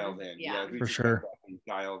dialed in. Yeah, for sure.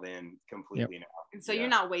 Dialed in completely now. And so you're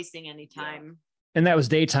not wasting any time. And that was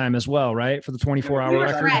daytime as well, right? For the 24-hour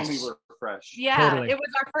record. We were fresh. Yeah, totally. It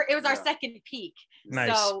was our second peak.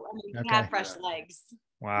 Nice. So we had fresh legs.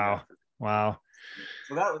 Wow.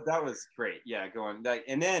 So that was great. Yeah, going like,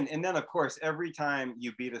 and then of course every time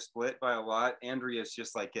you beat a split by a lot, Andrea's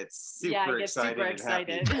just like gets super excited. And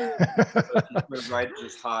happy. So she's right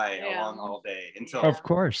this high along all day until of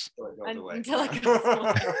course it goes away. Until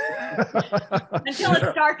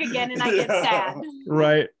it's dark again and I get sad.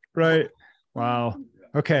 Right. Wow.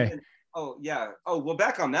 Okay. Well,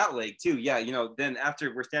 back on that leg too. Yeah, then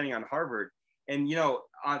after we're standing on Harvard, and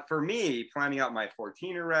for me, planning out my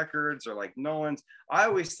 14er records or like Nolan's, I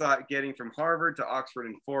always thought getting from Harvard to Oxford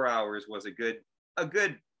in 4 hours was a good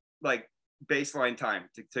like baseline time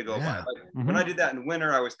to go by. Like, when I did that in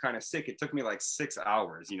winter, I was kind of sick. It took me like 6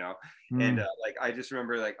 hours, and like I just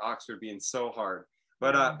remember like Oxford being so hard.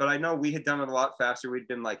 But I know we had done it a lot faster. We'd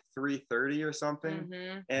been like 3:30 or something.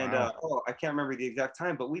 And I can't remember the exact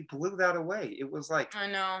time, but we blew that away. It was like, I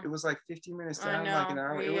know. It was like 50 minutes down, like an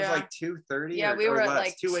hour. It was like 2:30. Yeah, we were at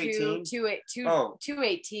like 2:18.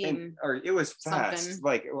 2:18. Or it was fast. Something.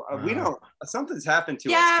 Like we don't, something's happened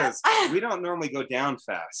to us because we don't normally go down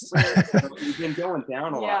fast. We've been going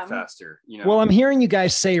down a lot faster, you know. Well, I'm hearing you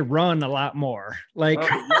guys say run a lot more. Like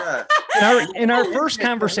in our first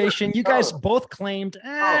conversation, you guys both claimed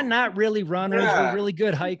not really runners, we're really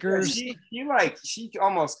good hikers. She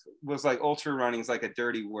almost was like ultra running is like a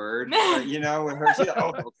dirty word, you know, with her.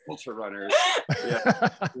 Ultra runners.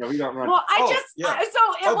 We don't run. Well,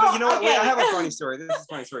 but you know what? Wait, I have a funny story. This is a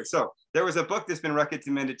funny story. So there was a book that's been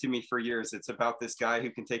recommended to me for years. It's about this guy who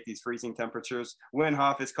can take these freezing temperatures.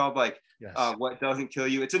 Winhoff. It's called like What Doesn't Kill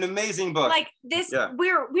You. It's an amazing book. Like this,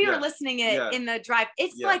 we were listening it in the drive.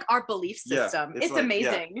 It's like our belief system. It's like,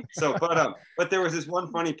 amazing. So, but there was this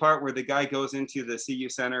one funny part where the guy goes into the CU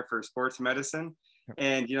Center for Sports Medicine,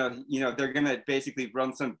 and you know they're gonna basically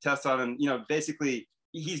run some tests on him. You know, basically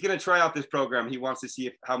he's gonna try out this program. He wants to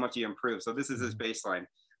see how much he improves. So this is his baseline.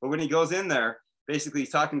 But when he goes in there, basically he's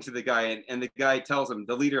talking to the guy, and the guy tells him,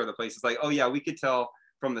 the leader of the place is like, oh yeah, we could tell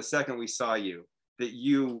from the second we saw you that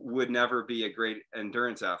you would never be a great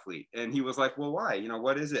endurance athlete. And he was like, well, why? You know,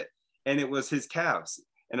 what is it? And it was his calves.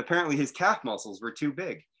 And apparently his calf muscles were too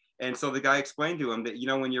big. And so the guy explained to him that, you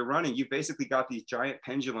know, when you're running, you basically got these giant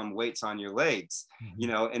pendulum weights on your legs, you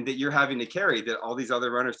know, and that you're having to carry that all these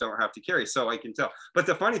other runners don't have to carry. So I can tell. But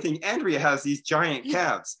the funny thing, Andrea has these giant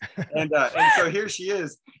calves. And so here she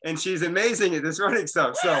is, and she's amazing at this running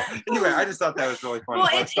stuff. So anyway, I just thought that was really funny. Well,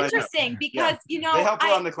 it's interesting because, you know, they help you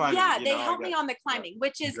on the climbing. Yeah, they help me on the climbing,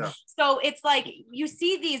 which is, so it's like, you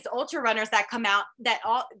see these ultra runners that come out that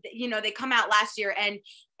all, you know, they come out last year and,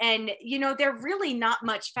 you know, they're really not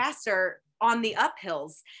much faster on the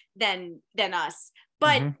uphills than us.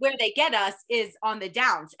 But where they get us is on the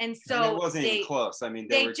downs. And so it wasn't even close. I mean,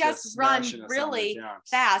 they just run really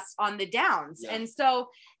fast on the downs. Yeah.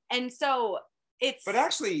 And so it's. But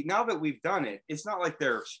actually, now that we've done it, it's not like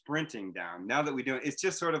they're sprinting down. Now that we do it, it's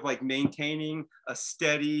just sort of like maintaining a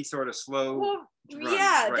steady, sort of slow run.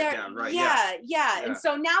 Yeah. And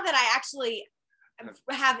so now that I actually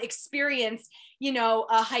have experienced, you know,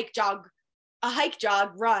 a hike jog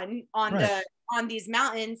run on these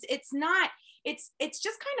mountains, it's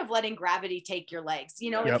just kind of letting gravity take your legs,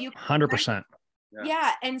 you know. If you 100%.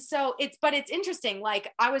 Yeah. And so it's interesting.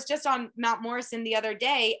 Like I was just on Mount Morrison the other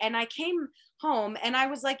day and I came home and I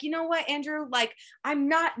was like, you know what, Andrew, like I'm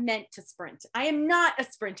not meant to sprint. I am not a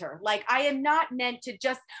sprinter. Like I am not meant to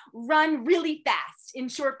just run really fast in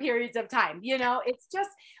short periods of time. You know, it's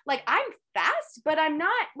just like, I'm fast, but I'm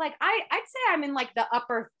not like, I'd say I'm in like the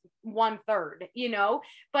upper 1/3, you know,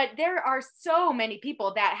 but there are so many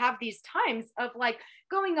people that have these times of like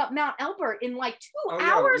going up Mount Elbert in like 2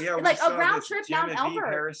 hours, like a round trip Mount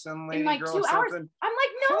Elbert in like 2 hours. I'm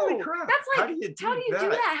like, no, that's like, how do you do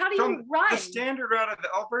that? How do you run? The standard route of the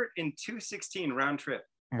Elbert in 2:16 round trip.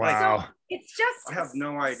 Wow. So it's just, I have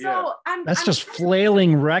no idea. So that's just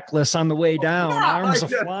flailing reckless on the way down. Arms are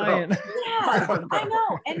flying. Yeah, I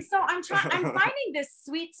know. And so I'm finding this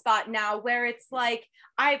sweet spot now where it's like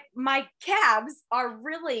my calves are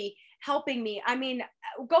really helping me. I mean,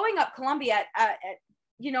 going up Columbia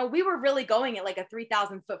you know, we were really going at like a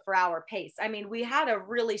 3,000 foot per hour pace. I mean, we had a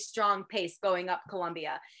really strong pace going up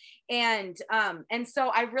Columbia. And so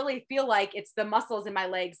I really feel like it's the muscles in my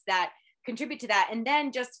legs that contribute to that. And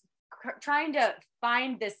then just trying to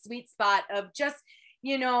find this sweet spot of just,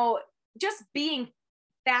 you know, just being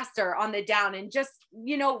faster on the down and just,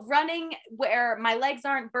 you know, running where my legs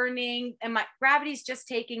aren't burning and my gravity's just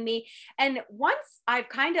taking me. And once I've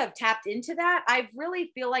kind of tapped into that, I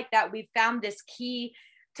really feel like that we've found this key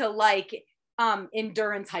to like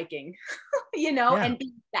endurance hiking, you know, and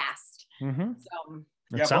being fast. So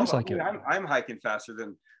it sounds like it. I'm hiking faster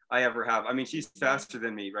than I ever have. I mean, she's faster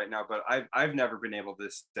than me right now, but I've never been able to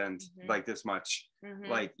stand like this much.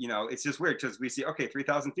 Like, you know, it's just weird because we see, okay,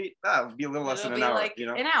 3,000 feet, that would be a little less than an hour, like you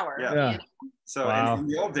know? An hour. Yeah. You know? So in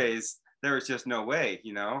the old days, there was just no way,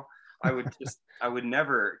 you know? I would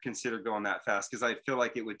never consider going that fast because I feel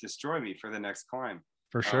like it would destroy me for the next climb.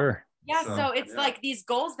 For sure. Yeah, so it's like these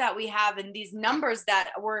goals that we have and these numbers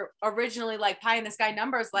that were originally like pie in the sky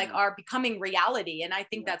numbers, like are becoming reality. And I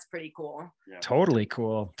think that's pretty cool. Yeah. Totally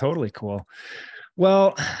cool.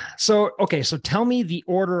 Well, so tell me the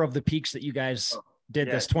order of the peaks that you guys did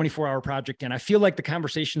this 24-hour project in. I feel like the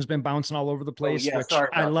conversation's been bouncing all over the place, which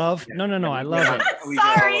I love. No, I love it.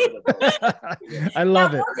 Sorry. I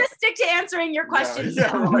love it. We'll just stick to answering your questions.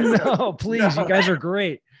 No, please. You guys are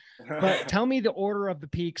great. But tell me the order of the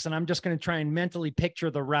peaks, and I'm just going to try and mentally picture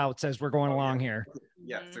the routes as we're going along here.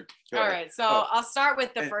 Yeah. All right. So I'll start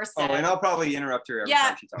with the first set. And I'll probably interrupt her every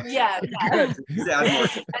time she talks. Yeah.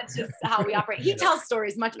 That's just how we operate. He tells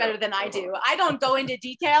stories much better than I do. I don't go into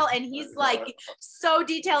detail, and he's like so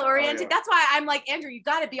detail oriented. That's why I'm like, Andrew, you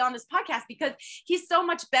got to be on this podcast, because he's so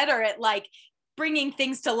much better at like bringing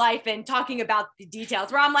things to life and talking about the details,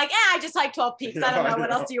 where I'm like, I just hiked 12 peaks. I don't know. What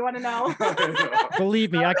else do you want to know?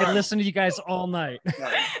 Believe me, I could listen to you guys all night.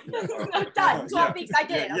 Done. 12 peaks. I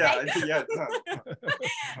did it. Okay. Yeah.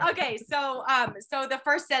 Okay. So the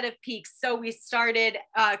first set of peaks. So we started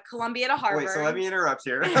Columbia to Harvard. Wait, so let me interrupt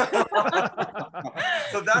here.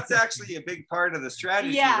 So that's actually a big part of the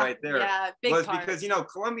strategy right there. Yeah, big part. Because,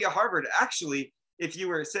 Columbia, Harvard, actually, if you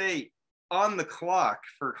were, say, on the clock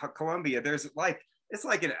for Columbia, it's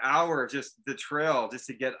like an hour just the trail just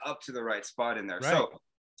to get up to the right spot in there. Right.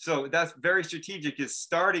 So that's very strategic, is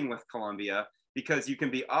starting with Columbia, because you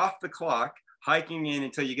can be off the clock hiking in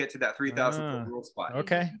until you get to that 3,000 foot rule spot.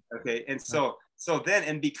 Okay. And so then,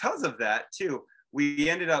 and because of that too, we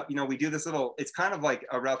ended up, we do this little, it's kind of like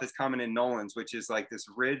a route that's common in Nolan's, which is like this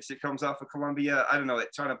ridge that comes off of Columbia. I don't know, it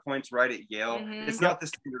kind of points right at Yale. Mm-hmm. It's not the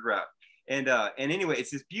standard route. And anyway,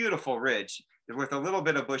 it's this beautiful ridge with a little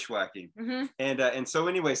bit of bushwhacking. Mm-hmm. And so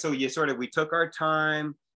anyway, we took our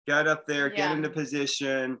time, got up there, get into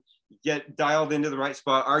position, get dialed into the right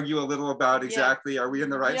spot, argue a little about exactly, are we in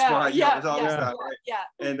the right spot?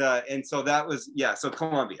 And so that was, so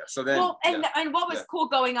Columbia. So then, and what was cool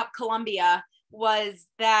going up Columbia was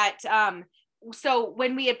that, so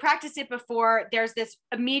when we had practiced it before, there's this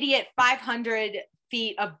immediate 500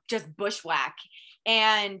 feet of just bushwhack.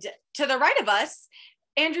 And to the right of us,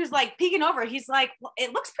 Andrew's like peeking over. He's like, well,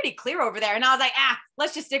 it looks pretty clear over there. And I was like,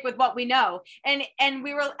 let's just stick with what we know. And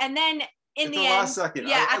then in the end,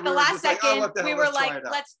 at the last second, we were like,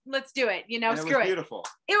 let's do it. Screw it. Beautiful.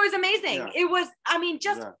 It was amazing. Yeah. It was,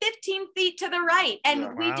 15 feet to the right,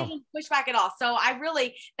 and we didn't push back at all. So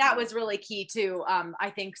that was really key to, I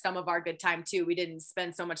think, some of our good time too. We didn't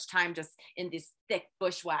spend so much time just in this thick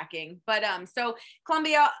bushwhacking. But so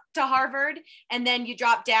Columbia to Harvard, and then you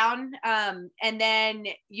drop down, and then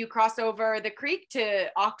you cross over the creek to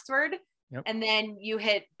Oxford, and then you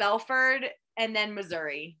hit Belford, and then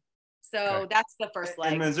Missouri. So that's the first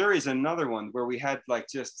leg. And Missouri's another one where we had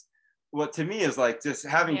what to me is just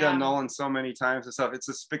having done Nolan so many times and stuff. It's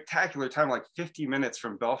a spectacular time, like 50 minutes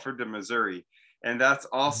from Belford to Missouri. And that's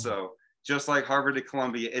also just like Harvard to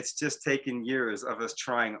Columbia. It's just taken years of us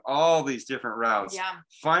trying all these different routes. Yeah.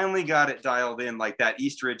 Finally got it dialed in, like that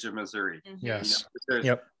East Ridge of Missouri. Mm-hmm. Yes. There's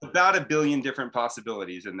about 1 billion different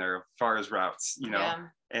possibilities in there as far as routes,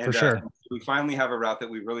 And for sure. We finally have a route that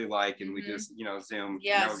we really like, and we just, zoom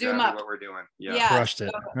up what we're doing. Crushed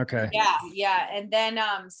it. Okay. Yeah. And then,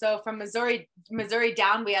 so from Missouri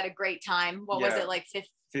down, we had a great time. What was it, like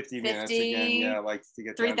 50 minutes again? Like to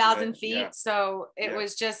get 3,000 feet. Yeah. So it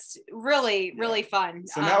was just really, really fun.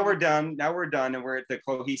 So now we're done. And we're at the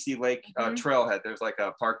Cohesi Lake trailhead. There's like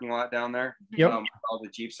a parking lot down there. Yep. All the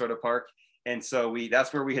Jeeps sort of park. And so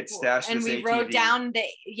that's where we had stashed and this we ATV. Rode down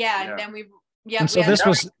and then we. Yeah. And so this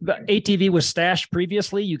was the ATV was stashed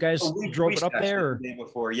previously. You guys drove it up there? The day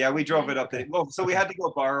before. Yeah, we drove it up there. Well, so we had to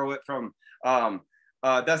go borrow it from.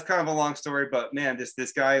 That's kind of a long story, but man,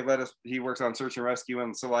 this guy he works on search and rescue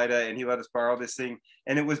in Salida, and he let us borrow this thing,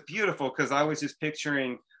 and it was beautiful because I was just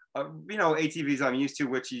picturing. ATVs I'm used to,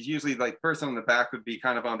 which is usually like person on the back would be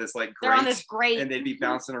kind of on this like grate, they're on this grate, and they'd be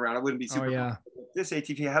bouncing around. It wouldn't be super. This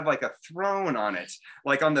ATV had like a throne on it,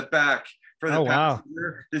 like on the back. For the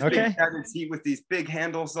passenger, this big padded seat with these big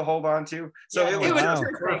handles to hold on to. So it was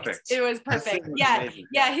perfect. It was perfect.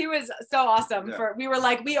 Yeah. He was so awesome. Yeah. We were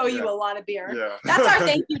like, we owe you a lot of beer. Yeah. That's our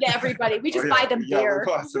thank you to everybody. We just buy them beer.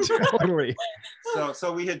 Totally.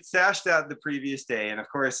 So we had stashed that the previous day, and of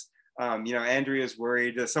course, Andrea's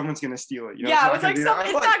worried that someone's going to steal it. I was like, it's not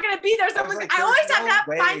going to be there. I always have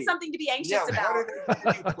to find something to be anxious about.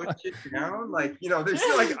 You push it down? There's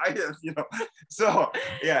still items, So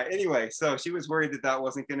anyway, so she was worried that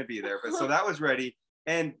wasn't going to be there. But so that was ready.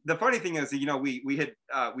 And the funny thing is,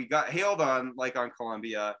 we got hailed on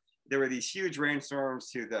Columbia. There were these huge rainstorms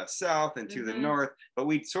to the south and to the north, but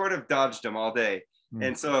we sort of dodged them all day. Mm.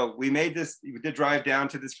 And so we did drive down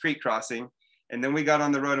to this creek crossing. And then we got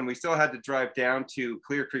on the road, and we still had to drive down to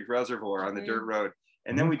Clear Creek Reservoir on the dirt road.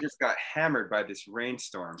 And then we just got hammered by this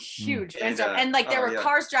rainstorm. Huge rainstorm. And there were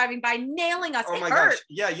cars driving by nailing us. Oh my gosh.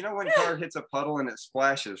 Yeah, when a car hits a puddle and it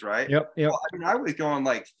splashes, right? Yep. Well, I was going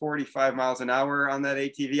like 45 miles an hour on that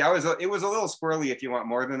ATV. It was a little squirrely if you want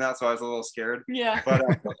more than that, so I was a little scared. Yeah. But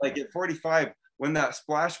at 45, when that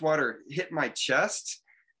splash water hit my chest,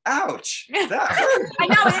 ouch, that hurt. I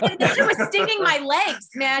know, it was stinging my legs,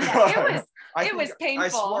 man. It was painful. I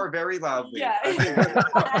swore very loudly. Yeah.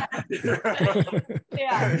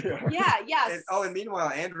 Yeah. And meanwhile,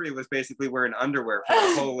 Andrea was basically wearing underwear for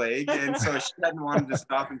the whole leg, and so she hadn't wanted to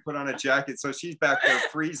stop and put on a jacket, so she's back there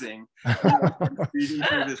freezing, freezing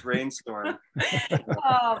through this rainstorm.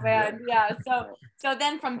 Oh man, yeah. So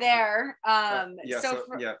then from there, from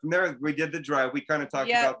there we did the drive. We kind of talked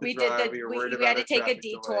about the drive. We were worried about had to take a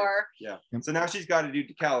detour. Delay. Yeah. So now she's got to do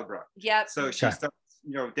DeCalibran. Yep. So she starts,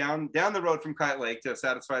 down the road from Kite Lake to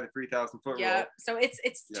satisfy the 3,000 foot rule. Yeah. So it's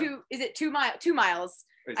 2 miles?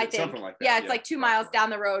 I think. Something like that. Yeah, it's like 2 miles down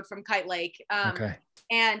the road from Kite Lake. Okay.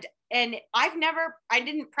 And I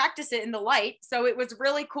didn't practice it in the light. So it was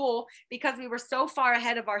really cool because we were so far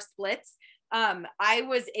ahead of our splits. I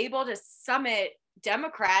was able to summit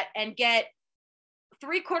Democrat and get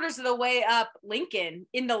 3/4 of the way up Lincoln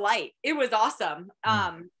in the light. It was awesome.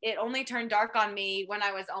 It only turned dark on me when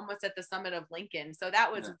I was almost at the summit of Lincoln. So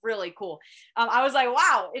that was really cool. I was like,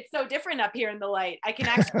 wow, it's so different up here in the light. I can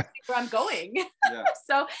actually see where I'm going. Yeah.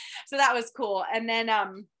 So that was cool. And then,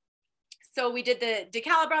 so we did the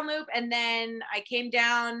DeCalibran loop, and then I came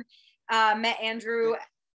down, met Andrew.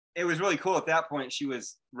 It was really cool. At that point, she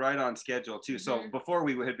was right on schedule too. So before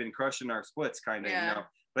we had been crushing our splits kind of,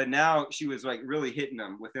 but now she was like really hitting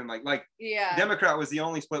them within like Democrat was the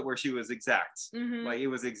only split where she was exact. Like it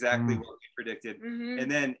was exactly what we predicted. And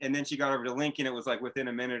then she got over to Lincoln. It was like within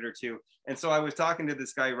a minute or two. And so I was talking to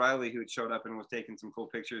this guy, Riley, who had showed up and was taking some cool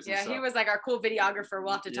pictures. Yeah, he was like our cool videographer.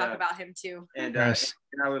 We'll have to talk about him too. And, and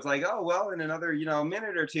I was like, oh, well, in another,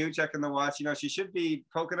 minute or two, checking the watch, she should be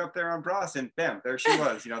poking up there on Bros, and bam, there she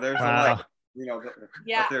was. There's the light.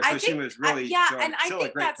 Up there. So she was really and I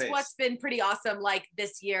think that's what's been pretty awesome like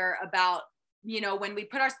this year about when we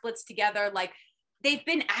put our splits together, like they've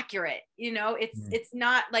been accurate. It's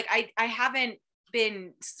not like I haven't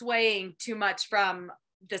been swaying too much from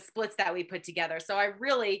the splits that we put together, so I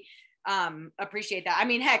really appreciate that. I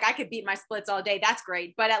mean, heck, I could beat my splits all day, that's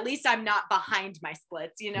great, but at least I'm not behind my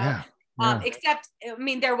splits. Except, I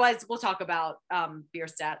mean, we'll talk about beer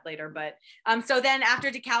stat later, but so then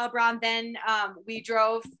after DeCalibran, then we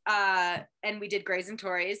drove and we did Grays and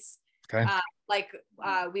Torreys. Okay.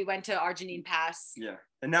 We went to Arginine Pass. Yeah.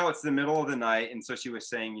 And now it's the middle of the night. And so she was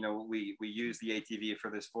saying, we use the ATV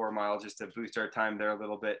for this 4 mile just to boost our time there a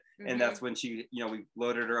little bit. And that's when she, we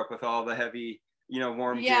loaded her up with all the heavy,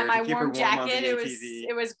 warm gear my to keep warm her warm jacket.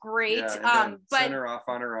 It was great. Yeah, but send her off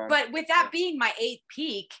on her own. But with that being my 8th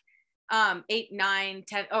peak, 8, 9,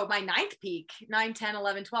 10, my 9th peak, 9, 10,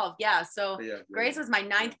 11, 12. Yeah. So Grace was my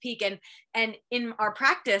 9th peak. And in our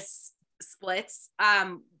practice splits,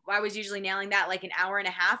 I was usually nailing that like an hour and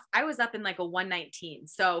a half. I was up in like a 1:19.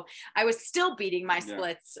 So I was still beating my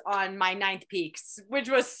splits on my 9th peaks, which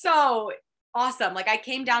was so awesome. Like I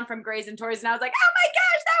came down from Grays and Torreys and I was like, oh my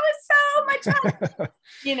gosh, that was so much fun.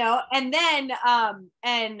 And then,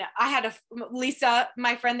 and I had Lisa,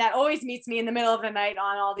 my friend that always meets me in the middle of the night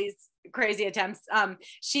on all these crazy attempts.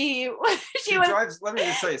 She drives, let me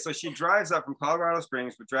just say, so she drives up from Colorado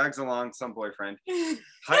Springs, but drags along some boyfriend,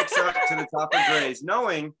 hikes up to the top of Grays,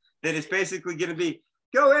 knowing that it's basically going to be,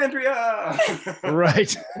 go Andrea,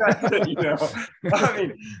 right? I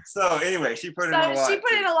mean, so anyway, she put in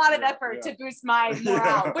a lot of effort to boost my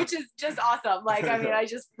morale, which is just awesome. Like, I mean, I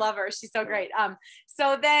just love her. She's so great.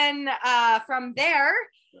 So then from there,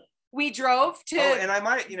 we drove to. Oh, and I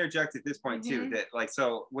might interject at this point too, that like,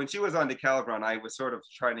 so when she was on DeCalibran, I was sort of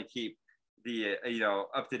trying to keep the,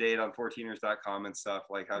 up to date on 14ers.com and stuff,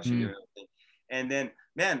 like how she did everything. And then,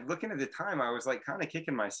 man, looking at the time, I was like kind of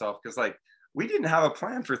kicking myself because like, we didn't have a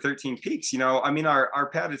plan for 13 peaks. I mean, our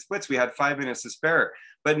padded splits, we had 5 minutes to spare,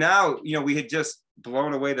 but now, we had just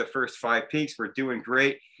blown away the first 5 peaks. We're doing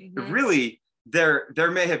great. Really, there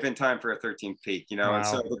may have been time for a 13th peak, Wow. And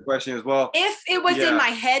so the question is, well, if it was in my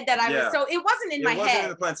head that I was, so it wasn't in my head. In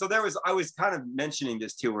the plan. So I was kind of mentioning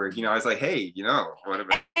this to her, I was like, hey, whatever.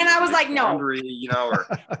 And I was like, no, or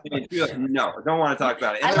and she's like, no, I don't want to talk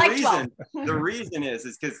about it. And the reason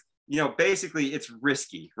is because, basically it's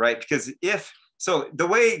risky, right? Because the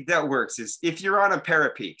way that works is if you're on a pair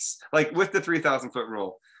of peaks, like with the 3,000 foot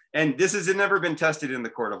rule, and this has never been tested in the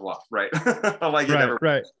court of law, right?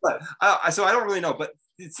 Right. But, so I don't really know, but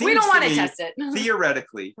it seems we don't want to test it.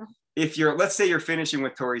 Theoretically, if let's say you're finishing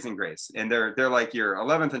with Torreys and Grays, and they're like your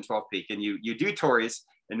 11th and 12th peak, and you do Torreys,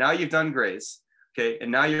 and now you've done Grays, okay, and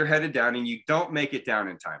now you're headed down, and you don't make it down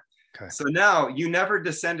in time. Okay. So now you never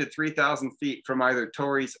descended 3,000 feet from either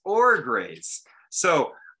Torreys or Grays.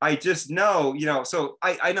 So I just know, so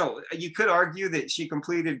I know you could argue that she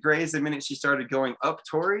completed Grays the minute she started going up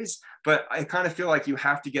Torreys, but I kind of feel like you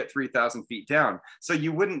have to get 3,000 feet down. So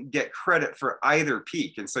you wouldn't get credit for either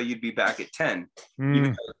peak. And so you'd be back at 10.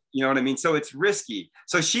 You know what I mean? So it's risky.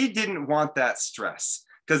 So she didn't want that stress,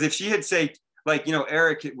 because if she had said, like,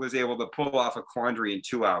 Eric was able to pull off a quandary in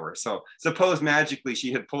 2 hours. So suppose magically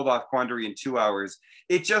she had pulled off quandary in 2 hours.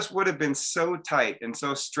 It just would have been so tight and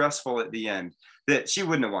so stressful at the end that she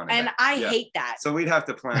wouldn't have wanted. And that. I hate that. So we'd have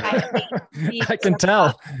to plan. I can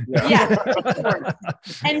tell. Yeah.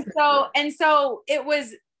 and so it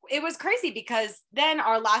was crazy, because then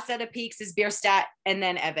our last set of peaks is Bierstadt and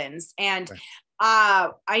then Evans. And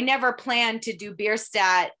I never planned to do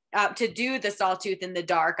Bierstadt, to do the Sawtooth in the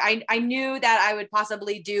dark. I knew that I would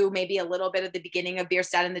possibly do maybe a little bit at the beginning of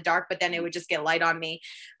Bierstadt in the dark, but then it would just get light on me.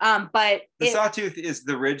 But the Sawtooth is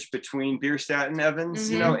the ridge between Bierstadt and Evans,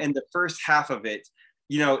 and the first half of it,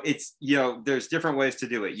 it's, there's different ways to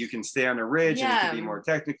do it. You can stay on a ridge and it can be more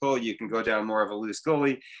technical. You can go down more of a loose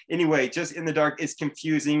gully. Anyway, just in the dark, it's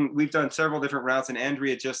confusing. We've done several different routes, and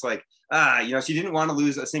Andrea just like, she didn't want to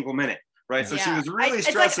lose a single minute. Right. So she was really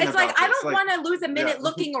stressing about this. I don't want to lose a minute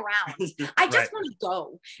looking around. I just want to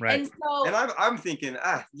go. Right. And I'm thinking,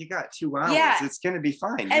 you got 2 hours. Yeah. It's going to be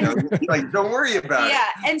fine. Like, don't worry about it. Yeah.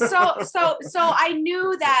 And so I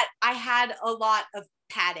knew that I had a lot of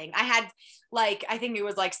padding. I had I think it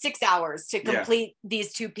was 6 hours to complete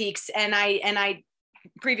these 2 peaks. And I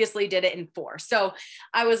previously did it in 4. So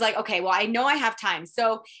I was like, okay, well, I know I have time.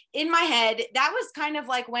 So in my head, that was kind of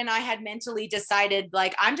like when I had mentally decided,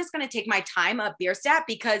 I'm just going to take my time up Bierstadt,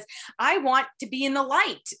 because I want to be in the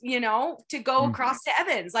light, to go across to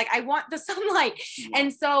Evans. I want the sunlight.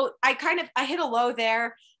 And so I hit a low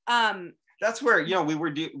there. That's where,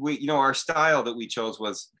 our style that we chose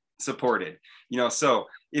was supported, so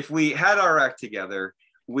if we had our act together,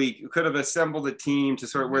 we could have assembled a team to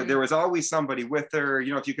sort of where there was always somebody with her,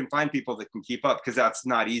 if you can find people that can keep up, because that's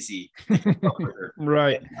not easy.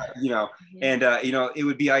 Right. And it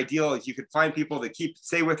would be ideal if you could find people that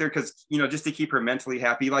stay with her, because, just to keep her mentally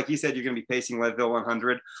happy. Like you said, you're going to be pacing Leadville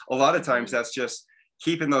 100. A lot of times that's just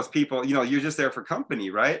keeping those people, you're just there for company,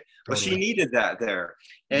 right? Well, she needed that there.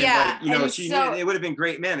 And it would have been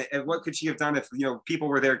great, man. And what could she have done if, people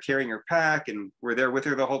were there carrying her pack and were there with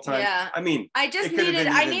her the whole time? Yeah. I mean, I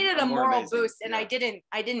needed a moral boost, and I didn't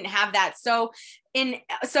have that. So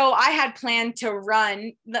I had planned to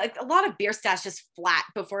run, a lot of Bierstadt's just flat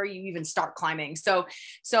before you even start climbing. So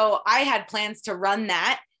I had plans to run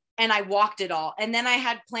that, and I walked it all. And then I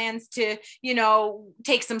had plans to,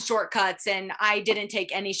 take some shortcuts, and I didn't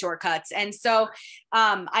take any shortcuts. And so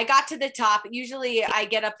I got to the top. Usually I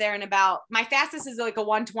get up there in my fastest is a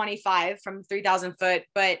 125 from 3,000 foot,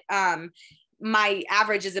 but my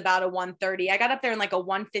average is about a 130. I got up there in a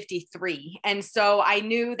 153. And so I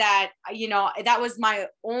knew that, that was my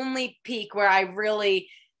only peak where I really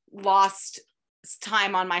lost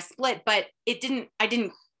time on my split, but I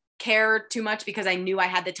didn't care too much, because I knew I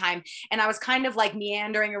had the time, and I was kind of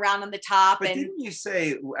meandering around on the top. But didn't you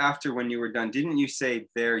say after, when you were done, didn't you say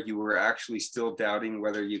there you were actually still doubting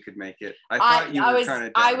whether you could make it? I thought you were kind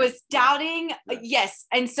of doubting. I was doubting. Yes.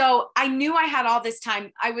 And so I knew I had all this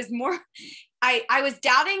time. I was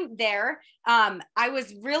doubting there. I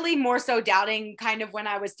was really more so doubting kind of when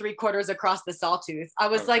I was 3/4 across the Sawtooth. I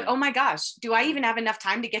was like, oh my gosh, do I even have enough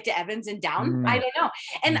time to get to Evans and down? I don't know.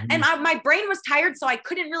 And my brain was tired, so I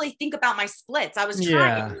couldn't really think about my splits. I was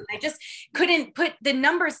trying. I just couldn't put the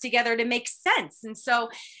numbers together to make sense. And so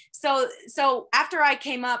after I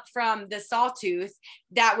came up from the Sawtooth,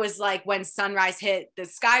 that was when sunrise hit. The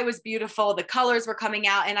sky was beautiful. The colors were coming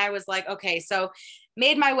out. And I was like, okay, so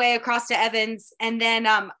made my way across to Evans. And then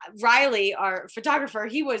Riley, our photographer,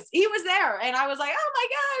 he was there. And I was like, oh my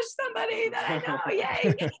gosh, somebody that I know,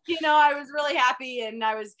 yay. I was really happy. And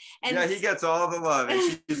he gets all the love.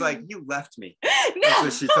 And she's like, you left me. No. That's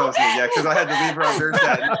what she tells me. Yeah, because I had to leave her on her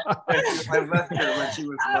set. I left her when she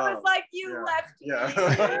was low. I was like, you left me. Yeah.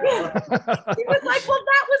 He was like, well,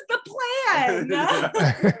 that was the plan.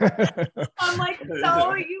 I'm like,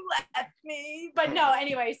 so you left me. But no,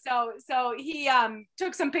 anyway, so he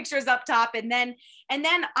took some pictures up top, and then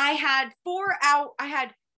I had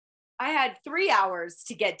 3 hours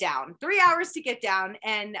to get down. 3 hours to get down,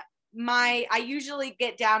 and I usually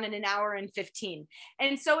get down in 1 hour and 15.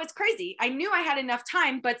 And so it's crazy. I knew I had enough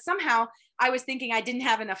time, but somehow I was thinking I didn't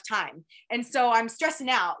have enough time. And so I'm stressing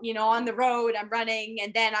out, on the road, I'm running,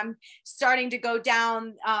 and then I'm starting to go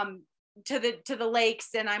down to the lakes,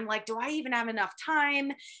 and I'm like, do I even have enough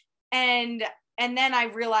time? And then I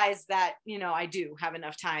realized that, I do have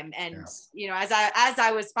enough time. And, as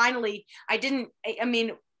I was finally,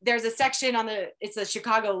 there's a section it's the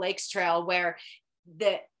Chicago Lakes Trail where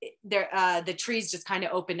the trees just kind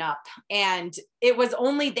of open up, and it was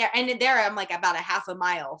only there. And there I'm like about a half a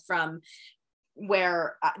mile from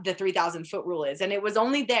where the 3,000 foot rule is. And it was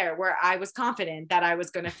only there where I was confident that I was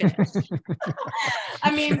going to finish. I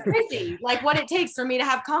mean, crazy. Like what it takes for me to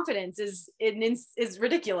have confidence is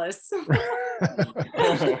ridiculous.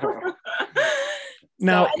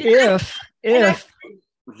 Now,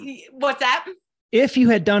 what's that? If you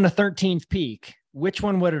had done a 13th peak, which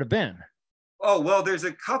one would it have been? Oh, well, there's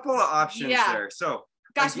a couple of options there. So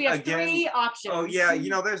gosh, we have 3 options. Oh yeah,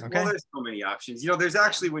 there's there's so many options. There's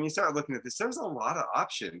actually, when you start looking at this, there's a lot of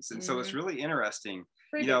options, and so it's really interesting.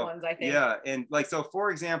 Pretty good ones, I think. Yeah, and like, so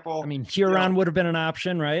for example, I mean, Huron would have been an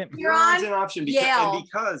option, right? Huron's an option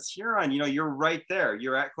because Huron, you're right there.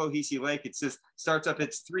 You're at Cohesi Lake. It just starts up.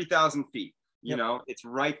 It's 3,000 feet. It's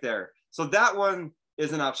right there. So that one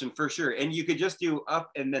is an option for sure. And you could just do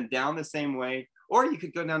up and then down the same way. Or you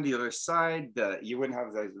could go down the other side. You wouldn't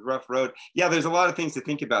have a rough road. Yeah, there's a lot of things to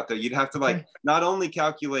think about though. You'd have to not only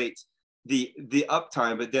calculate the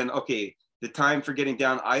uptime, but then, okay, the time for getting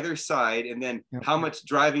down either side, and then how much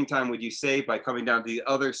driving time would you save by coming down to the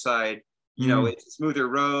other side? It's a smoother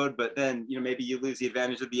road, but then, maybe you lose the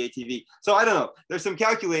advantage of the ATV. So I don't know. There's some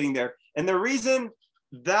calculating there. And the reason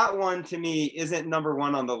that one to me isn't number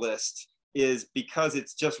 1 on the list is because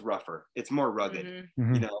it's just rougher. It's more rugged,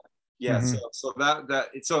 Yeah,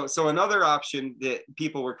 so another option that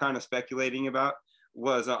people were kind of speculating about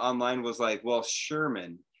was online was like, well,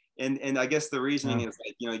 Sherman, and I guess the reasoning is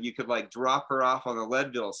like, you could like drop her off on the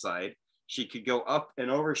Leadville side, she could go up and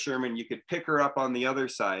over Sherman, you could pick her up on the other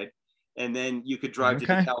side, and then you could drive to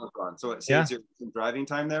the Calabron. So it saves you some driving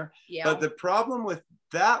time there. Yeah. But the problem with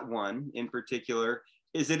that one in particular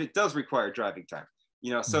is that it does require driving time.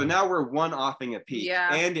 So now we're one offing a peak,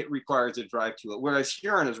 and it requires a drive to it, whereas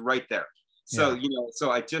Huron is right there. So,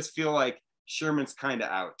 so I just feel like Sherman's kind of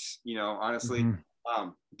out, honestly.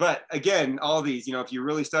 But again, all these, if you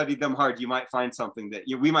really studied them hard, you might find something that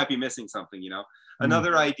we might be missing something,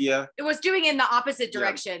 Another idea. It was doing in the opposite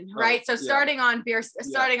direction, right? So starting on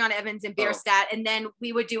Evans and Bierstadt, and then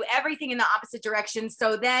we would do everything in the opposite direction.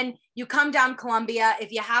 So then you come down Columbia.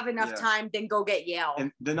 If you have enough time, then go get Yale.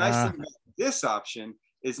 And the nice thing about this option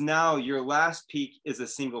is now your last peak is a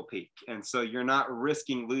single peak, and so you're not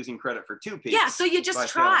risking losing credit for 2 peaks. Yeah, so you just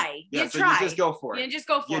try. You just go for it. You just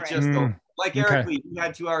go for it. Go. Like Eric Lee, he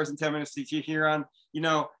had 2 hours and 10 minutes to teach Huron.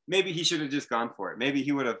 Maybe he should have just gone for it. Maybe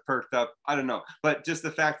he would have perked up. I don't know. But just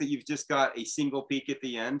the fact that you've just got a single peak at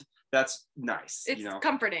the end, that's nice. It's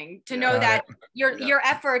comforting to know that your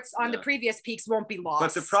efforts on the previous peaks won't be lost.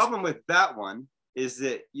 But the problem with that one is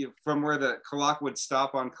that from where the Kalak would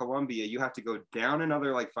stop on Columbia, you have to go down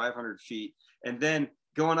another like 500 feet, and then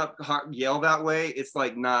going up Yale that way, it's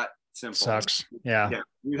like not simple. Sucks. Yeah.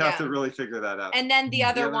 You have to really figure that out. And then the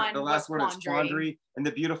last one is Quandary. And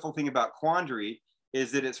the beautiful thing about Quandary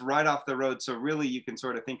is that it's right off the road. So really you can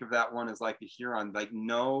sort of think of that one as like the Huron, like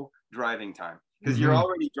no driving time, because you're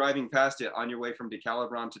already driving past it on your way from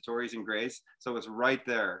DeCalibron to Torrey's and Gray's. So it's right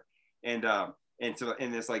there. And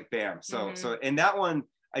it's like bam. So and that one,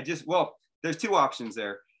 there's 2 options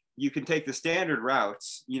there. You can take the standard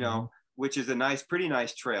routes, which is a pretty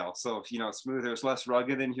nice trail. So smoother, it's less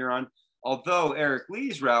rugged than Huron. Although Eric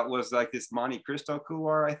Lee's route was like this Monte Cristo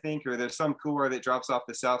couloir, I think, or there's some couloir that drops off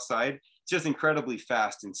the south side. It's just incredibly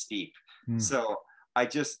fast and steep. So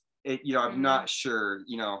I'm not sure,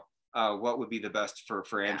 what would be the best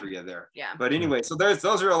for Andrea there. Yeah. But anyway, so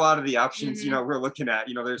those are a lot of the options, we're looking at,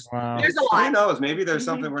 there's a lot. Who knows, maybe there's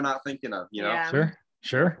something we're not thinking of,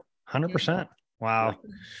 Sure. 100%. Wow.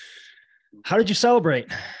 How did you celebrate?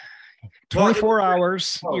 24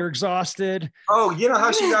 hours, you're exhausted. Oh, you know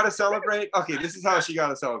how she got to celebrate? Okay, this is how she got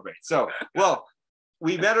to celebrate. So,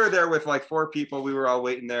 we met her there with like 4 people. We were all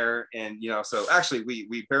waiting there, and so actually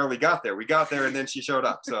we barely got there. We got there, and then she showed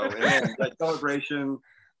up. So, and then like celebration,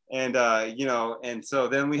 and and so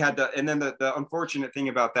then we had and then the unfortunate thing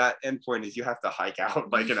about that endpoint is you have to hike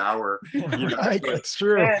out like an hour. Right, it's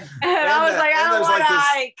true. And I was like, I don't want to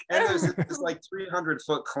hike. And there's this like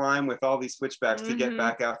 300-foot climb with all these switchbacks to get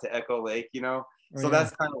back out to Echo Lake, So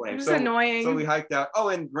that's kind of lame. It's annoying. So we hiked out. Oh,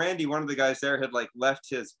 and Randy, one of the guys there, had like left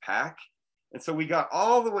his pack, and so we got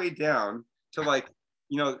all the way down to like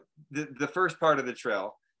the first part of the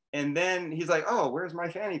trail. And then he's like, "Oh, where's my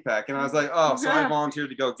fanny pack?" And I was like, "Oh," so I volunteered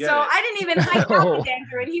to go get it. So I didn't even hike out with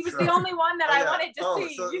Andrew, and he was the only one that I wanted to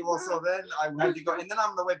see. So then I had to go. And then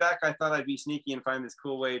on the way back, I thought I'd be sneaky and find this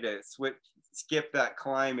cool way to skip that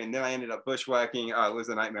climb, and then I ended up bushwhacking. It was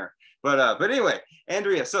a nightmare. But anyway,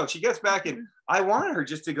 Andrea, so she gets back, and I wanted her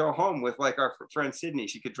just to go home with like our friend Sydney.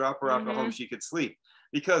 She could drop her off at home. She could sleep,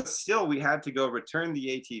 because still we had to go return the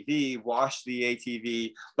ATV, wash the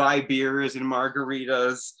ATV, buy beers and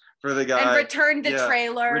margaritas for the guy, and return the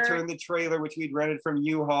trailer, which we'd rented from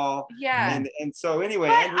U-Haul. Yeah. And so anyway,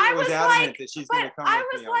 Andrea was adamant that she's going to come. I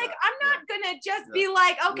was like, I'm not going to just be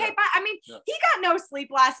like, okay, bye. I mean, he got no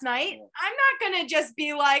sleep last night. I'm not going to just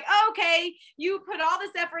be like, okay, you put all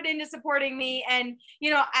this effort into supporting me. And,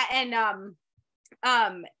 you know,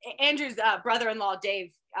 Andrew's brother-in-law,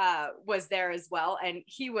 Dave, was there as well, and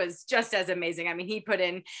he was just as amazing. I mean, he put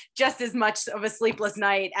in just as much of a sleepless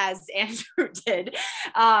night as Andrew did,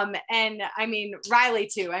 and I mean Riley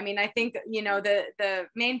too. I mean, I think, you know, the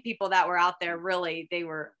main people that were out there, really, they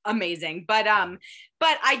were amazing. But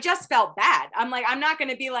I just felt bad. I'm like, I'm not going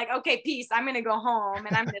to be like, okay, peace, I'm going to go home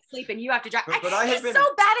and I'm going to sleep and you have to drive. He's so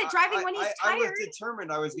bad at driving when he's tired. I was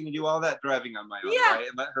determined I was going to do all that driving on my own, right,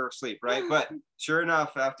 and let her sleep, right? But sure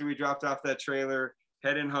enough, after we dropped off that trailer,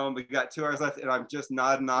 heading home, we got 2 hours left, and I'm just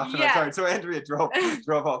nodding off, and I'm tired. So Andrea drove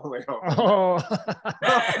all the way home. Oh, so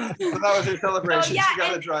that was her celebration. She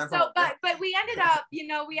got to drive home. But we ended up, you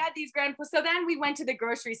know, we had these grand. So then we went to the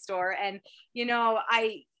grocery store, and you know,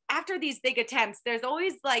 after these big attempts, there's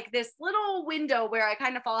always like this little window where I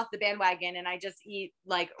kind of fall off the bandwagon and I just eat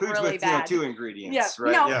like foods really with, bad. You know, 2 ingredients, yeah.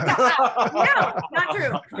 right? No, not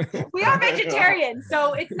true. We are vegetarians,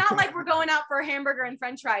 so it's not like we're going out for a hamburger and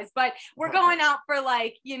French fries, but we're going out for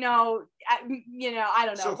like, you know, I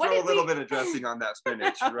don't know. So throw a little bit of dressing on that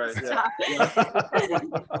spinach, right? Yeah. I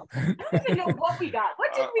don't even know what we got.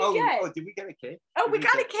 What did we get? Oh, did we get a cake? Oh, we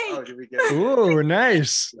got a cake. Oh, did we get a Ooh,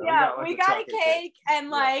 nice. Yeah, we got a cake and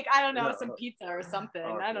like, I don't know, some pizza or something.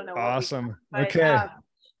 Okay. I don't know. Awesome. Okay.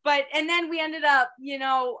 But and then we ended up, you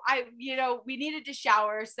know, we needed to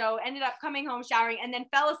shower, so ended up coming home, showering, and then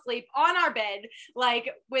fell asleep on our bed, like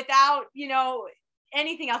without, you know,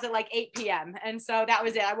 anything else at like 8 p.m. And so that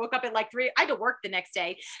was it. I woke up at like 3. I had to work the next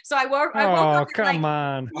day, so I woke up. Oh, come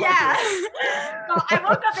on. Yeah. So I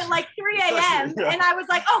woke up at like 3 a.m. and I was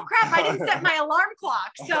like, oh crap, I didn't set my alarm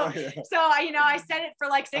clock. So you know, I set it for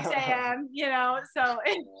like 6 a.m. You know, so.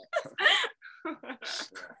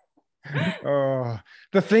 Oh,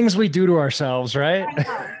 the things we do to ourselves, right? I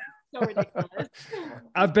know. So ridiculous.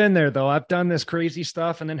 I've been there though. I've done this crazy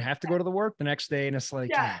stuff and then have to go to the work the next day, and it's like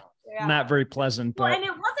not very pleasant. Well, and it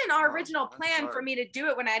wasn't our original plan for me to do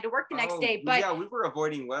it when I had to work the next day, but we were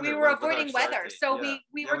avoiding weather. We were avoiding weather. So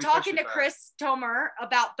we were talking to Chris Tomer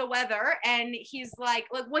about the weather, and he's like,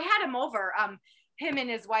 look, we had him over, him and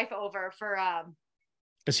his wife over for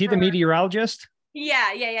is he the meteorologist?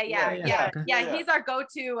 Yeah. He's our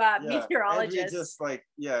go-to meteorologist. Just like,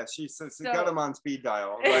 she's got him on speed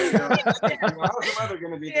dial. Right? How's the weather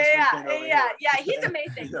going to be this weekend over here? He's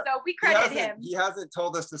amazing. So we credit him. He hasn't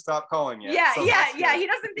told us to stop calling yet. He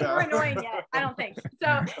doesn't think we're annoying yet. I don't think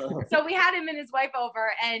so. We had him and his wife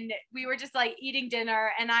over, and we were just like eating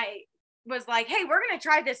dinner, and I was like, hey, we're going to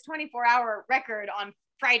try this 24-hour record on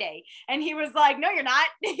Friday. And he was like, no, you're not.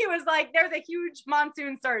 He was like, there's a huge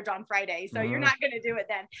monsoon surge on Friday, so you're not going to do it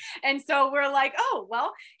then. And so we're like, oh,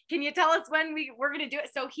 well, can you tell us when we're going to do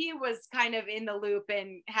it? So he was kind of in the loop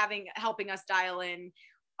and helping us dial in.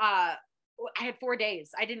 I had 4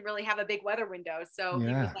 days. I didn't really have a big weather window. So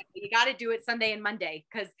he was like, you got to do it Sunday and Monday,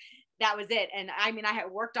 because that was it. And I mean, I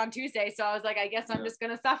had worked on Tuesday, so I was like, I guess I'm just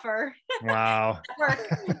going to suffer. Wow.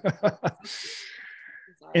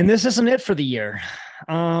 And this isn't it for the year.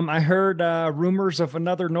 I heard rumors of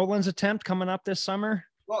another Nolan's attempt coming up this summer.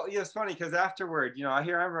 Well, yeah, it's funny because afterward, you know, I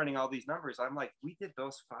hear I'm running all these numbers. I'm like, we did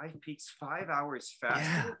those 5 peaks 5 hours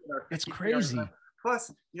faster. Yeah, it's crazy.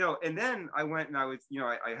 Plus, you know, and then I went and I was, you know,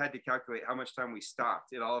 I had to calculate how much time we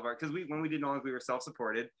stopped at all of our, because when we did Nolan's, we were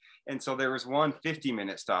self-supported. And so there was one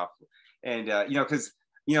 50-minute stop. And, you know, because,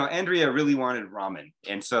 you know, Andrea really wanted ramen.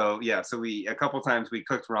 And so, so a couple times we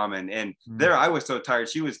cooked ramen, and there I was so tired.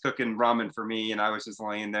 She was cooking ramen for me and I was just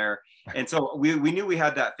laying there. And so we knew we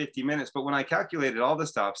had that 50 minutes, but when I calculated all the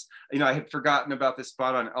stops, you know, I had forgotten about this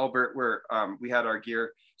spot on Albert where we had our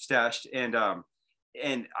gear stashed, and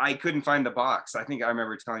I couldn't find the box. I think I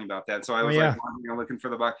remember telling you about that. So I was looking for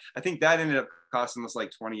the box. I think that ended up costing us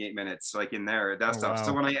like 28 minutes, like in there, that stuff. Wow.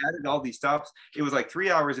 So when I added all these stops, it was like 3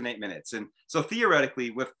 hours and 8 minutes. And so theoretically,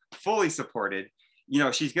 with fully supported, you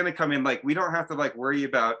know, she's going to come in, like, we don't have to like worry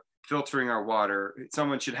about filtering our water.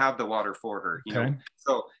 Someone should have the water for her, you know?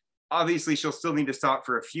 So obviously she'll still need to stop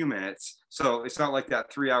for a few minutes. So it's not like that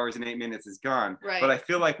 3 hours and 8 minutes is gone, but I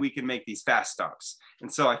feel like we can make these fast stops.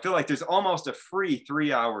 And so I feel like there's almost a free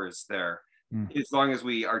 3 hours there as long as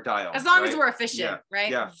we are dialed. As long as we're efficient,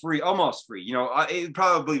 right? Yeah, free, almost free. You know, it'd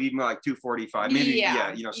probably be more like 2:45, maybe.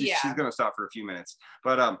 Yeah, you know, she's gonna stop for a few minutes,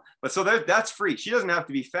 but so that's free. She doesn't have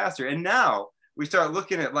to be faster. And now we start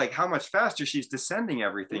looking at like how much faster she's descending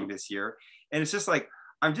everything this year, and it's just like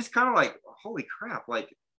I'm just kind of like, holy crap, like.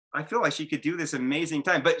 I feel like she could do this amazing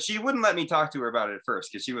time, but she wouldn't let me talk to her about it at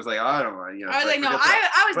first because she was like, oh, I don't know, you know. I was like,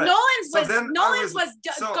 no, Nolan's was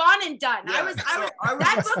gone and done. Yeah,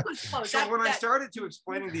 that book was closed. So when I started to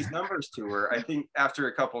explaining these numbers to her, I think after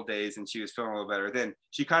a couple of days and she was feeling a little better, then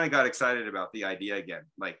she kind of got excited about the idea again.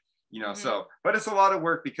 Like, you know, so, but it's a lot of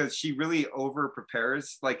work because she really over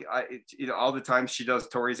prepares. Like you know, all the time she does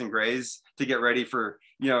Tories and Grays to get ready for,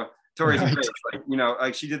 you know, Tories and Grays, like, you know,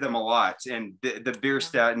 like she did them a lot, and the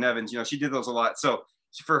Bierstadt and Evans, you know, she did those a lot. So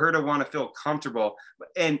for her to want to feel comfortable,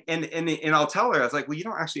 and I'll tell her, I was like, well, you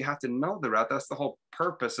don't actually have to know the route. That's the whole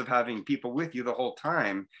purpose of having people with you the whole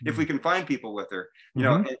time. If we can find people with her, you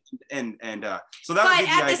know, and so that. But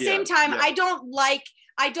at the same time, I don't like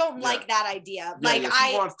that idea. Like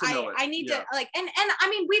I need to like, and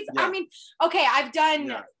I mean, okay, I've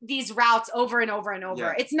done these routes over and over and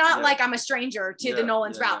over. It's not like I'm a stranger to the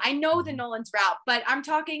Nolan's route. I know the Nolan's route, but I'm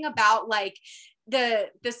talking about like the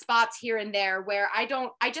spots here and there where I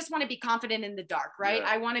just want to be confident in the dark, right?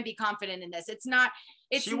 I want to be confident in this.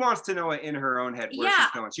 She wants to know it in her own head where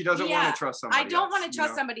she's going. She doesn't want to trust somebody else. I don't want to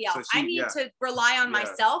trust somebody else. So I need to rely on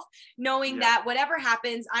myself, knowing that whatever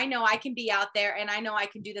happens, I know I can be out there and I know I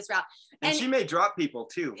can do this route. And she may drop people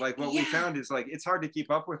too. Like what we found is like, it's hard to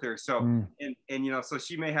keep up with her. So, and you know, so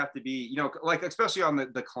she may have to be, you know, like, especially on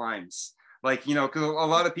the climbs, like, you know, cause a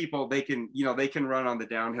lot of people, they can run on the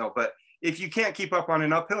downhill, but if you can't keep up on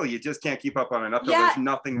an uphill, you just can't keep up on an uphill. There's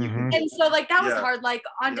nothing you can do. And so like that was hard. Like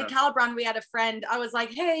on DeCalibran, we had a friend. I was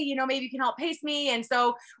like, hey, you know, maybe you can help pace me. And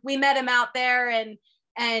so we met him out there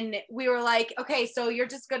and we were like, okay, so you're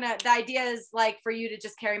just the idea is like for you to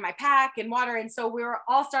just carry my pack and water. And so we were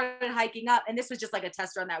all started hiking up, and this was just like a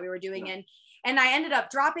test run that we were doing. And I ended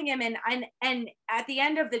up dropping him. And at the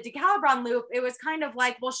end of the DeCalibran loop, it was kind of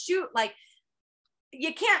like, well, shoot, like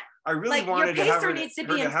you can't. I really wanted to have her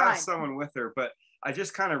to have someone with her, but I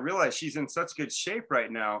just kind of realized she's in such good shape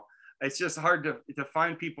right now. It's just hard to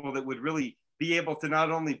find people that would really be able to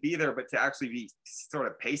not only be there, but to actually be sort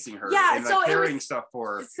of pacing her and like carrying stuff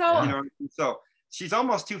for her. So, you know, so she's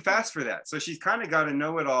almost too fast for that. So she's kind of got to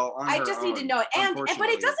know it all on her own. I just need to know it. But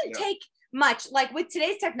it doesn't take much. Like with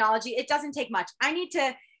today's technology, it doesn't take much. I need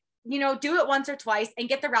to, you know, do it once or twice and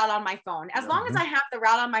get the route on my phone. As long as I have the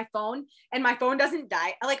route on my phone and my phone doesn't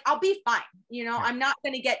die, like I'll be fine. You know, I'm not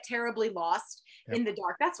going to get terribly lost in the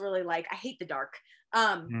dark. That's really like, I hate the dark.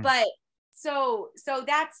 But so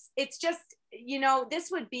it's just, you know, this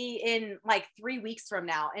would be in like 3 weeks from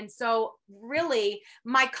now. And so really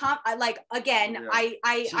I'm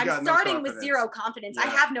starting with zero confidence. I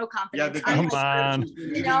have no confidence. Come on.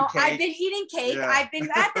 You know, I've been eating cake. I've been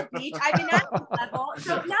at the beach. I've been at the level.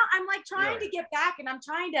 So now I'm like trying to get back, and I'm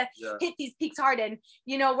trying to hit these peaks hard. And,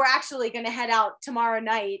 you know, we're actually going to head out tomorrow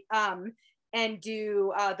night and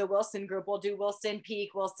do the Wilson group. We'll do Wilson,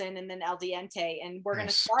 Peak, Wilson, and then El Diente. And we're going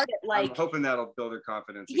to start at like... I'm hoping that'll build her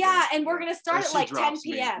confidence again. Yeah, and we're going to start at like 10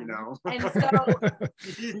 p.m. Me, you know? And so...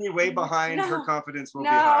 She sees me way behind, her confidence will be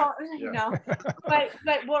high. No. But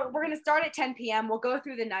we're going to start at 10 p.m. We'll go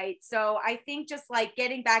through the night. So I think just like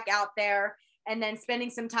getting back out there and then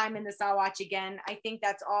spending some time in the Sawatch again, I think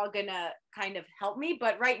that's all gonna kind of help me.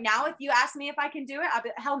 But right now, if you ask me if I can do it, I'll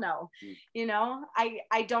be, hell no. You know,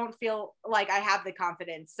 I don't feel like I have the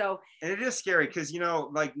confidence. So, and it is scary because, you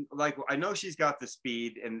know, like I know she's got the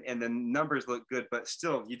speed and the numbers look good, but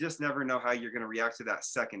still, you just never know how you're gonna react to that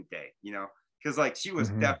second day, you know, because like she was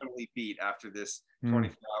definitely beat after this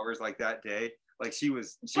 24 hours, like that day. Like she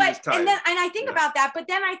was tired. And I think about that, but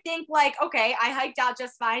then I think like, okay, I hiked out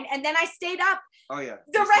just fine, and then I stayed up.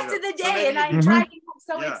 The rest of the day, and I tried.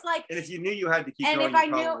 So it's like, and if you knew you had to keep going,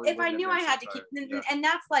 if I knew I had to keep, and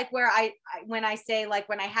that's like where I when I say like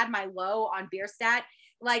when I had my low on Bierstadt,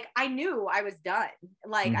 like I knew I was done.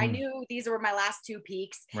 Like I knew these were my last 2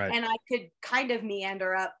 peaks, and I could kind of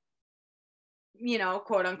meander up, you know,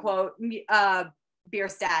 quote unquote,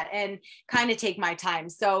 Bierstadt, and kind of take my time.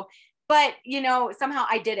 So. But, you know, somehow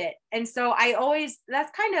I did it. And so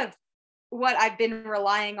that's kind of what I've been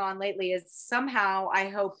relying on lately is somehow I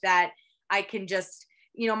hope that I can just,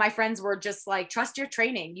 you know, my friends were just like, trust your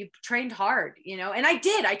training. You trained hard, you know, and I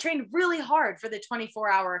did. I trained really hard for the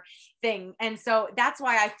 24-hour thing. And so that's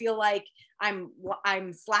why I feel like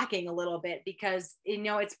I'm slacking a little bit because, you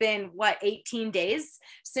know, it's been 18 days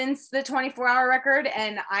since the 24-hour record.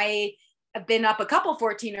 And I've been up a couple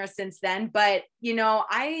 14ers since then, but you know,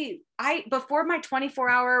 I before my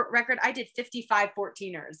 24-hour record, I did 55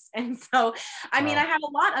 14ers. And so, I mean, I have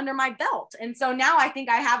a lot under my belt. And so now I think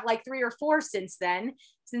I have like 3 or 4 since then,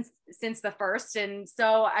 since the first. And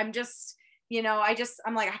so I'm just, you know,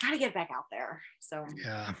 I'm like, I got to get back out there. So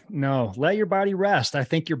yeah, no, let your body rest. I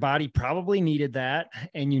think your body probably needed that,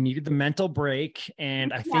 and you needed the mental break.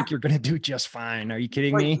 And I think you're going to do just fine. Are you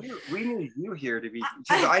kidding me? We need you here to be,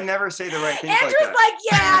 because I never say the right things. Andrew's like,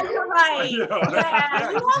 yeah, you're right.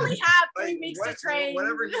 Yeah, you only have 3 weeks to train.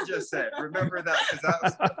 Whatever you just said, remember that, because that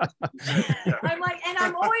was. I'm like, and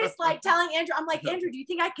I'm always like telling Andrew, I'm like, Andrew, do you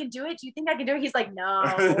think I can do it? Do you think I can do it? He's like, no.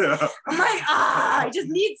 I'm like, I just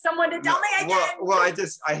need someone to tell me I can. Well, I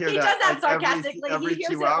hear he that. He does that sarcastically. Every he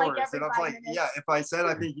 2 hours. Like and I'm like, yeah, if I said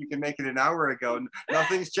I think you can make it an hour ago,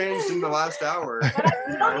 nothing's changed in the last hour.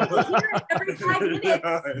 But I don't need to hear it every 5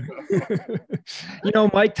 minutes. You know,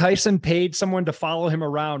 Mike Tyson paid someone to follow him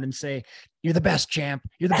around and say, "You're the best, champ.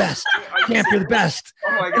 You're the best. Champ, you're the best."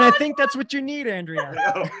 Oh my God. And I think that's what you need, Andrea.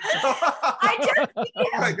 Oh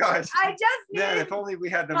my gosh. I just need Man, if only we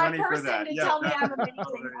had the money for that. To tell me I'm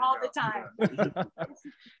amazing all the time.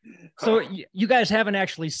 So you guys haven't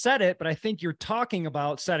actually said it, but I think you're talking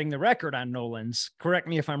about setting the record on Nolan's. Correct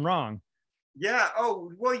me if I'm wrong. Yeah.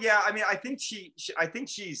 Oh, well, yeah. I mean, I think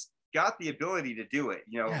she's got the ability to do it,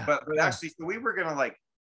 you know, but actually, so we were going to like,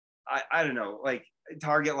 I don't know, like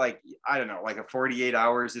target, like, I don't know, like a 48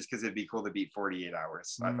 hours, just because it'd be cool to beat 48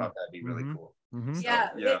 hours. I thought that'd be really cool. So,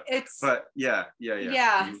 it's, but yeah.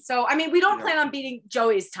 So, I mean, we don't plan on beating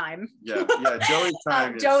Joey's time. Yeah. Joey's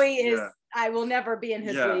time. Joey is, I will never be in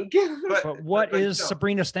his league. But what is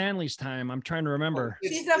Sabrina Stanley's time? I'm trying to remember.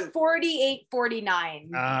 She's a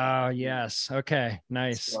 48-49. Oh, yes. Okay.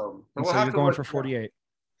 Nice. So you're going for 48.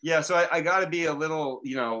 Yeah. So I got to be a little,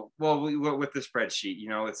 you know, with the spreadsheet, you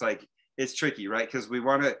know, it's like, it's tricky, right? Because we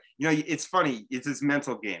want to, you know, it's funny. It's this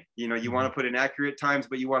mental game. You know, you want to put in accurate times,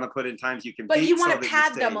 but you want to put in times you can beat. But you want to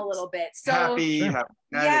pad them a little bit. So happy.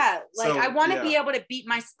 I want to be able to beat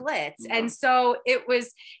my splits. And so it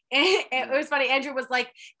was funny. Andrew was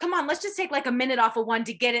like, come on, let's just take like a minute off of one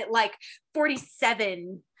to get it like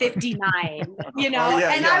 47-59, you know?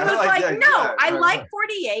 I was like, no, I like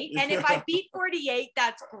 48. And if I beat 48,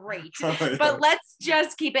 that's great. But let's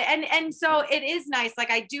just keep it. And so it is nice.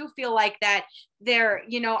 Like, I do feel like that there,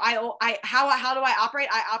 you know, how do I operate?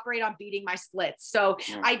 I operate on beating my splits. So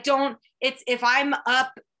I don't, if I'm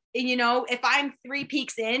up, you know, if I'm 3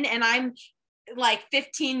 peaks in and I'm like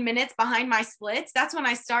 15 minutes behind my splits, that's when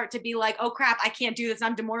I start to be like, oh crap, I can't do this.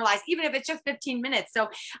 I'm demoralized, even if it's just 15 minutes. So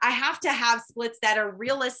I have to have splits that are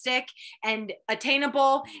realistic and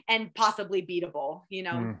attainable and possibly beatable, you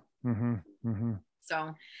know?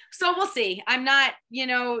 So we'll see. I'm not, you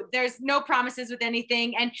know, there's no promises with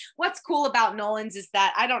anything. And what's cool about Nolan's is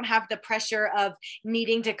that I don't have the pressure of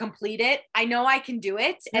needing to complete it. I know I can do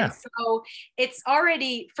it. Yeah. And so it's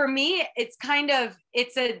already, for me, it's kind of,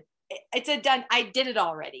 it's a done, I did it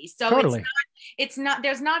already. So totally. It's not,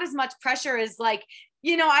 there's not as much pressure as like,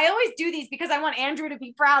 you know, I always do these because I want Andrew to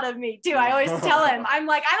be proud of me too. I always tell him, I'm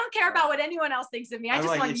like, I don't care about what anyone else thinks of me. I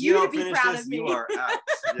just want you to be proud of me. You are out.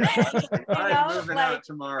 Yeah. I'm moving out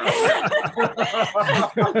tomorrow.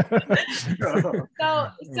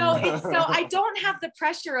 So I don't have the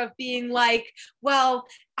pressure of being like, well,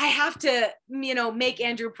 I have to, you know, make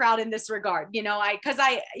Andrew proud in this regard, you know, I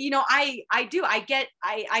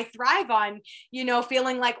thrive on, you know,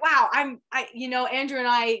 feeling like, wow, you know, Andrew and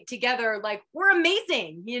I together, like, we're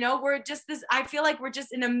amazing, you know, we're just this, I feel like we're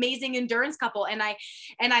just an amazing endurance couple. And I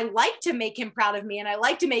like to make him proud of me. And I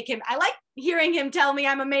like hearing him tell me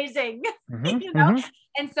I'm amazing, you know?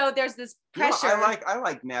 And so there's this pressure. You know, I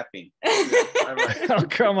like napping. Oh,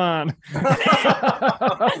 come on.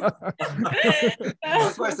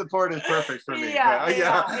 That's why support is perfect for me. Yeah.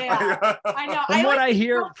 I know.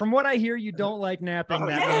 From what I hear, you don't like napping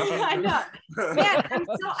that much. I know. Man,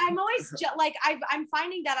 I'm always I'm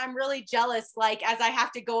finding that I'm really jealous. Like, as I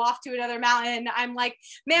have to go off to another mountain, I'm like,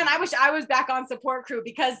 man, I wish I was back on support crew,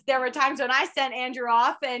 because there were times when I sent Andrew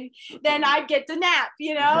off and then I'd get to nap,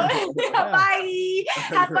 you know. Bye.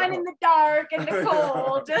 Have fun in the dark and the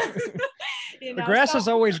cold. You know, the grass is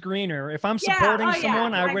always greener. If I'm supporting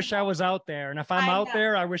someone, I wish I was out there. And if I'm out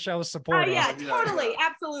there, I wish I was supporting. Totally.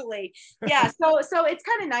 Absolutely. Yeah. So it's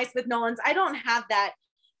kind of nice with Nolan's. I don't have that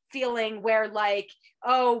feeling where like,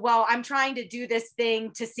 oh, well, I'm trying to do this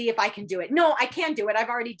thing to see if I can do it. No, I can do it. I've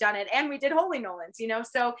already done it. And we did Holy Nolans, you know?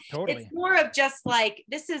 So Totally. it's more of just like,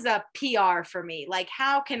 this is a PR for me. Like,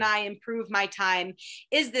 how can I improve my time?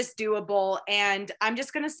 Is this doable? And I'm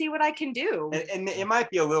just going to see what I can do. And it might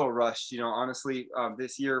be a little rushed, you know, honestly,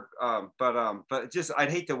 this year. But just, I'd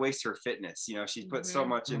hate to waste her fitness. You know, she's put so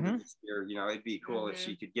much into this year, you know, it'd be cool if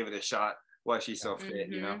she could give it a shot while she's so fit,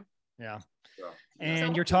 you know? Yeah. So,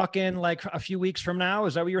 and you're talking like a few weeks from now.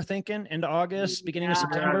 Is that what you're thinking? Into August, beginning of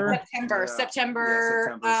September?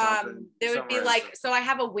 September. There would be like, so I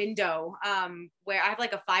have a window where I have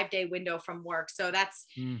like a 5-day window from work. So that's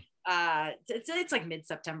it's like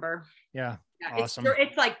mid-September. Yeah. Awesome.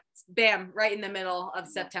 It's like bam, right in the middle of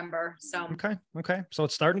September. So okay. So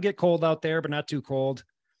it's starting to get cold out there, but not too cold.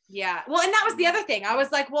 Yeah. Well, and that was the other thing. I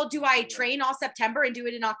was like, well, do I train all September and do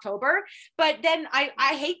it in October? But then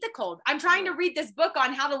I hate the cold. I'm trying to read this book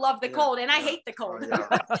on how to love the cold, and I hate the cold. And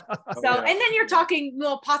then you're talking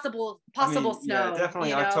possible snow. Yeah, definitely.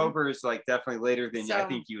 You know? October is like definitely later than I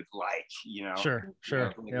think you would like, you know. Sure.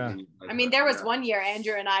 Yeah. I mean, there was one year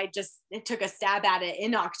Andrew and I just took a stab at it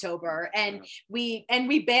in October, and we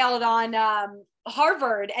bailed on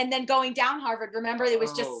Harvard, and then going down Harvard, remember it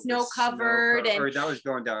was just snow covered, and that was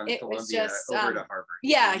going down to Columbia, was just over to Harvard.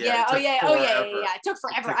 Yeah. It took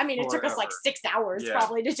forever. I mean, it took us like 6 hours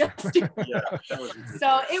probably to just do it.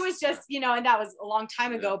 So it was just, you know, and that was a long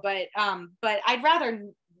time ago, but I'd rather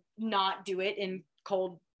not do it in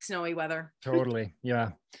cold, snowy weather. Totally.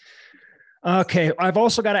 Yeah. Okay. I've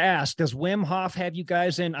also got to ask, does Wim Hof have you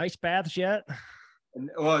guys in ice baths yet?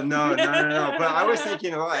 Well, no. But I was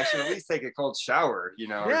thinking, well, I should at least take a cold shower, you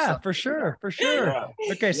know. Yeah, for sure. Yeah.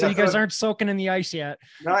 Okay, so you guys aren't soaking in the ice yet?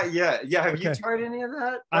 Not yet. Yeah, have you tried any of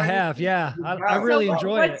that? I have. Yeah, I really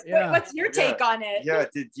enjoy it. Yeah. What's your take on it? Yeah,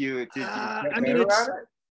 did you? I mean,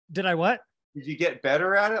 did I what? Did you get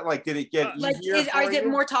better at it? Like, did it get easier? Is it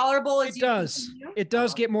more tolerable? It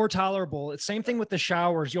does get more tolerable. It's same thing with the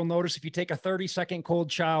showers. You'll notice if you take a 30-second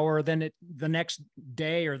cold shower, then the next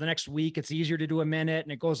day or the next week, it's easier to do a minute,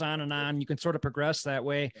 and it goes on and on. You can sort of progress that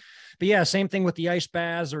way. But yeah, same thing with the ice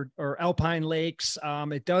baths or alpine lakes.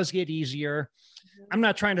 It does get easier. I'm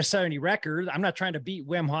not trying to set any record. I'm not trying to beat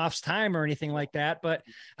Wim Hof's time or anything like that, but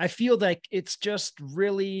I feel like it's just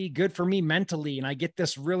really good for me mentally. And I get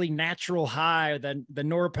this really natural high, the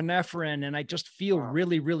norepinephrine, and I just feel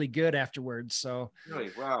really, really good afterwards. So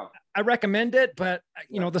really, wow. I recommend it, but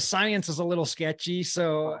you know, the science is a little sketchy.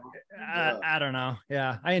 So I don't know.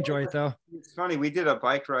 Yeah. I enjoy it though. It's funny. We did a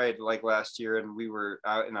bike ride like last year, and we were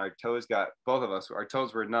out and our toes our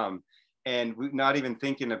toes were numb. And we not even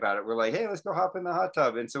thinking about it. We're like, hey, let's go hop in the hot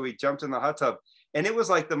tub. And so we jumped in the hot tub. And it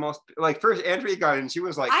was like the most, like first Andrea got in, she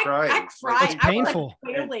was like crying. I cried. It's painful.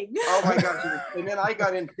 Oh my gosh. And then I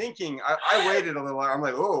got in thinking, I waited a little while. I'm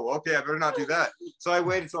like, oh, okay, I better not do that. So I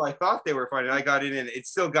waited till I thought they were fine. And I got in, and it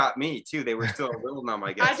still got me too. They were still a little numb,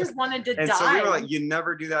 I guess. I just wanted to die. And so we were like, you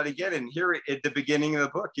never do that again. And here at the beginning of the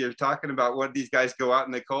book, you're talking about what these guys go out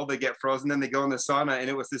in the cold, they get frozen, then they go in the sauna, and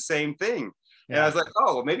it was the same thing. And I was like,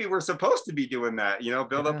 oh, maybe we're supposed to be doing that, you know,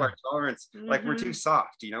 build up our tolerance. Like we're too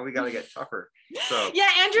soft, you know, we got to get tougher. So yeah,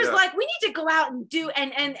 Andrew's like, we need to go out and do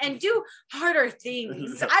do harder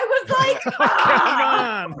things. I was like,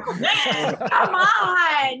 come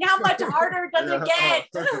on, how much harder does it get?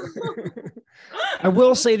 I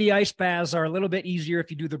will say the ice baths are a little bit easier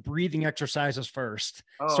if you do the breathing exercises first,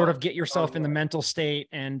 sort of get yourself in the mental state,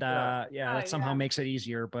 and that somehow makes it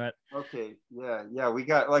easier. But okay, yeah, we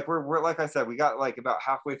got like we're like I said, we got like about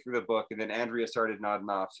halfway through the book, and then Andrea started nodding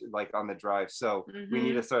off like on the drive, so we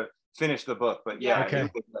need to sort of finish the book. But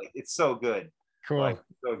it's so good. Cool. Like,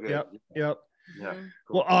 so good. Yep. Yeah.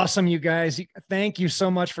 Cool. Well, awesome, you guys. Thank you so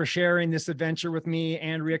much for sharing this adventure with me,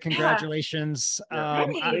 Andrea. Congratulations. Like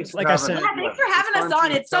I said, thanks for having us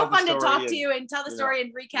on. It's so fun to talk to you and tell the story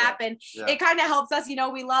and recap. And it kind of helps us. You know,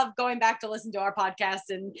 we love going back to listen to our podcast.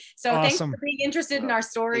 And so thanks for being interested in our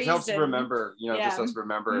stories. It helps remember, you know, just us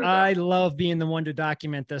remember. I love being the one to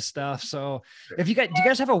document this stuff. So do you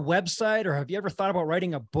guys have a website, or have you ever thought about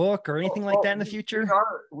writing a book or anything like that in the future?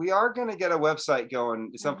 We are going to get a website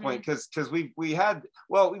going at some point, because we had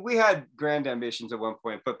grand ambitions at one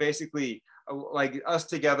point, but basically like us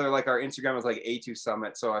together, like our Instagram was like A2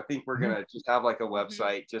 Summit. So I think we're going to just have like a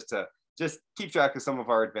website just to keep track of some of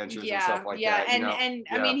our adventures and stuff like that. And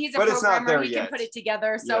I mean, he's a programmer, he can put it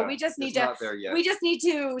together. So we just need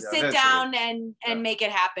to sit down and make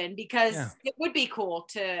it happen, because it would be cool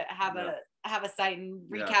to have have a site and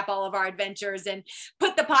recap all of our adventures and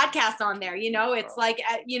put the podcast on there. You know, it's like,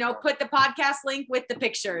 you know, put the podcast link with the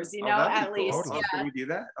pictures, you know, at least. Cool. Can we do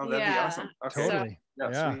that? Oh, that'd be awesome. Okay. Totally.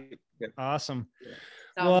 Yeah. Awesome.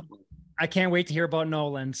 So, well, I can't wait to hear about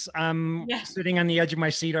Nolan's. I'm sitting on the edge of my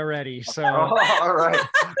seat already. So all right.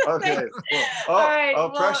 Okay. Cool. Oh, all right.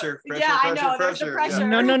 Well, pressure. I know. There's the pressure.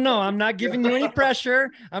 No. I'm not giving you any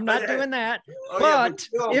pressure. I'm not doing that. But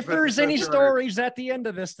if there's any stories at the end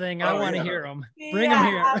of this thing, I want to hear them. Bring them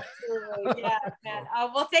here. Absolutely. Yeah, man.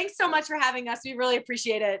 Well, thanks so much for having us. We really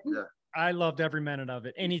appreciate it. Yeah. I loved every minute of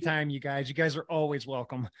it. Anytime, you guys are always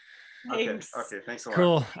welcome. Thanks. Okay. Thanks a lot.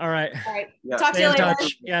 Cool. All right. Yeah. Talk to you later.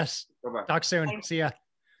 Touch. Yes. Bye-bye. Talk soon. Thanks. See ya.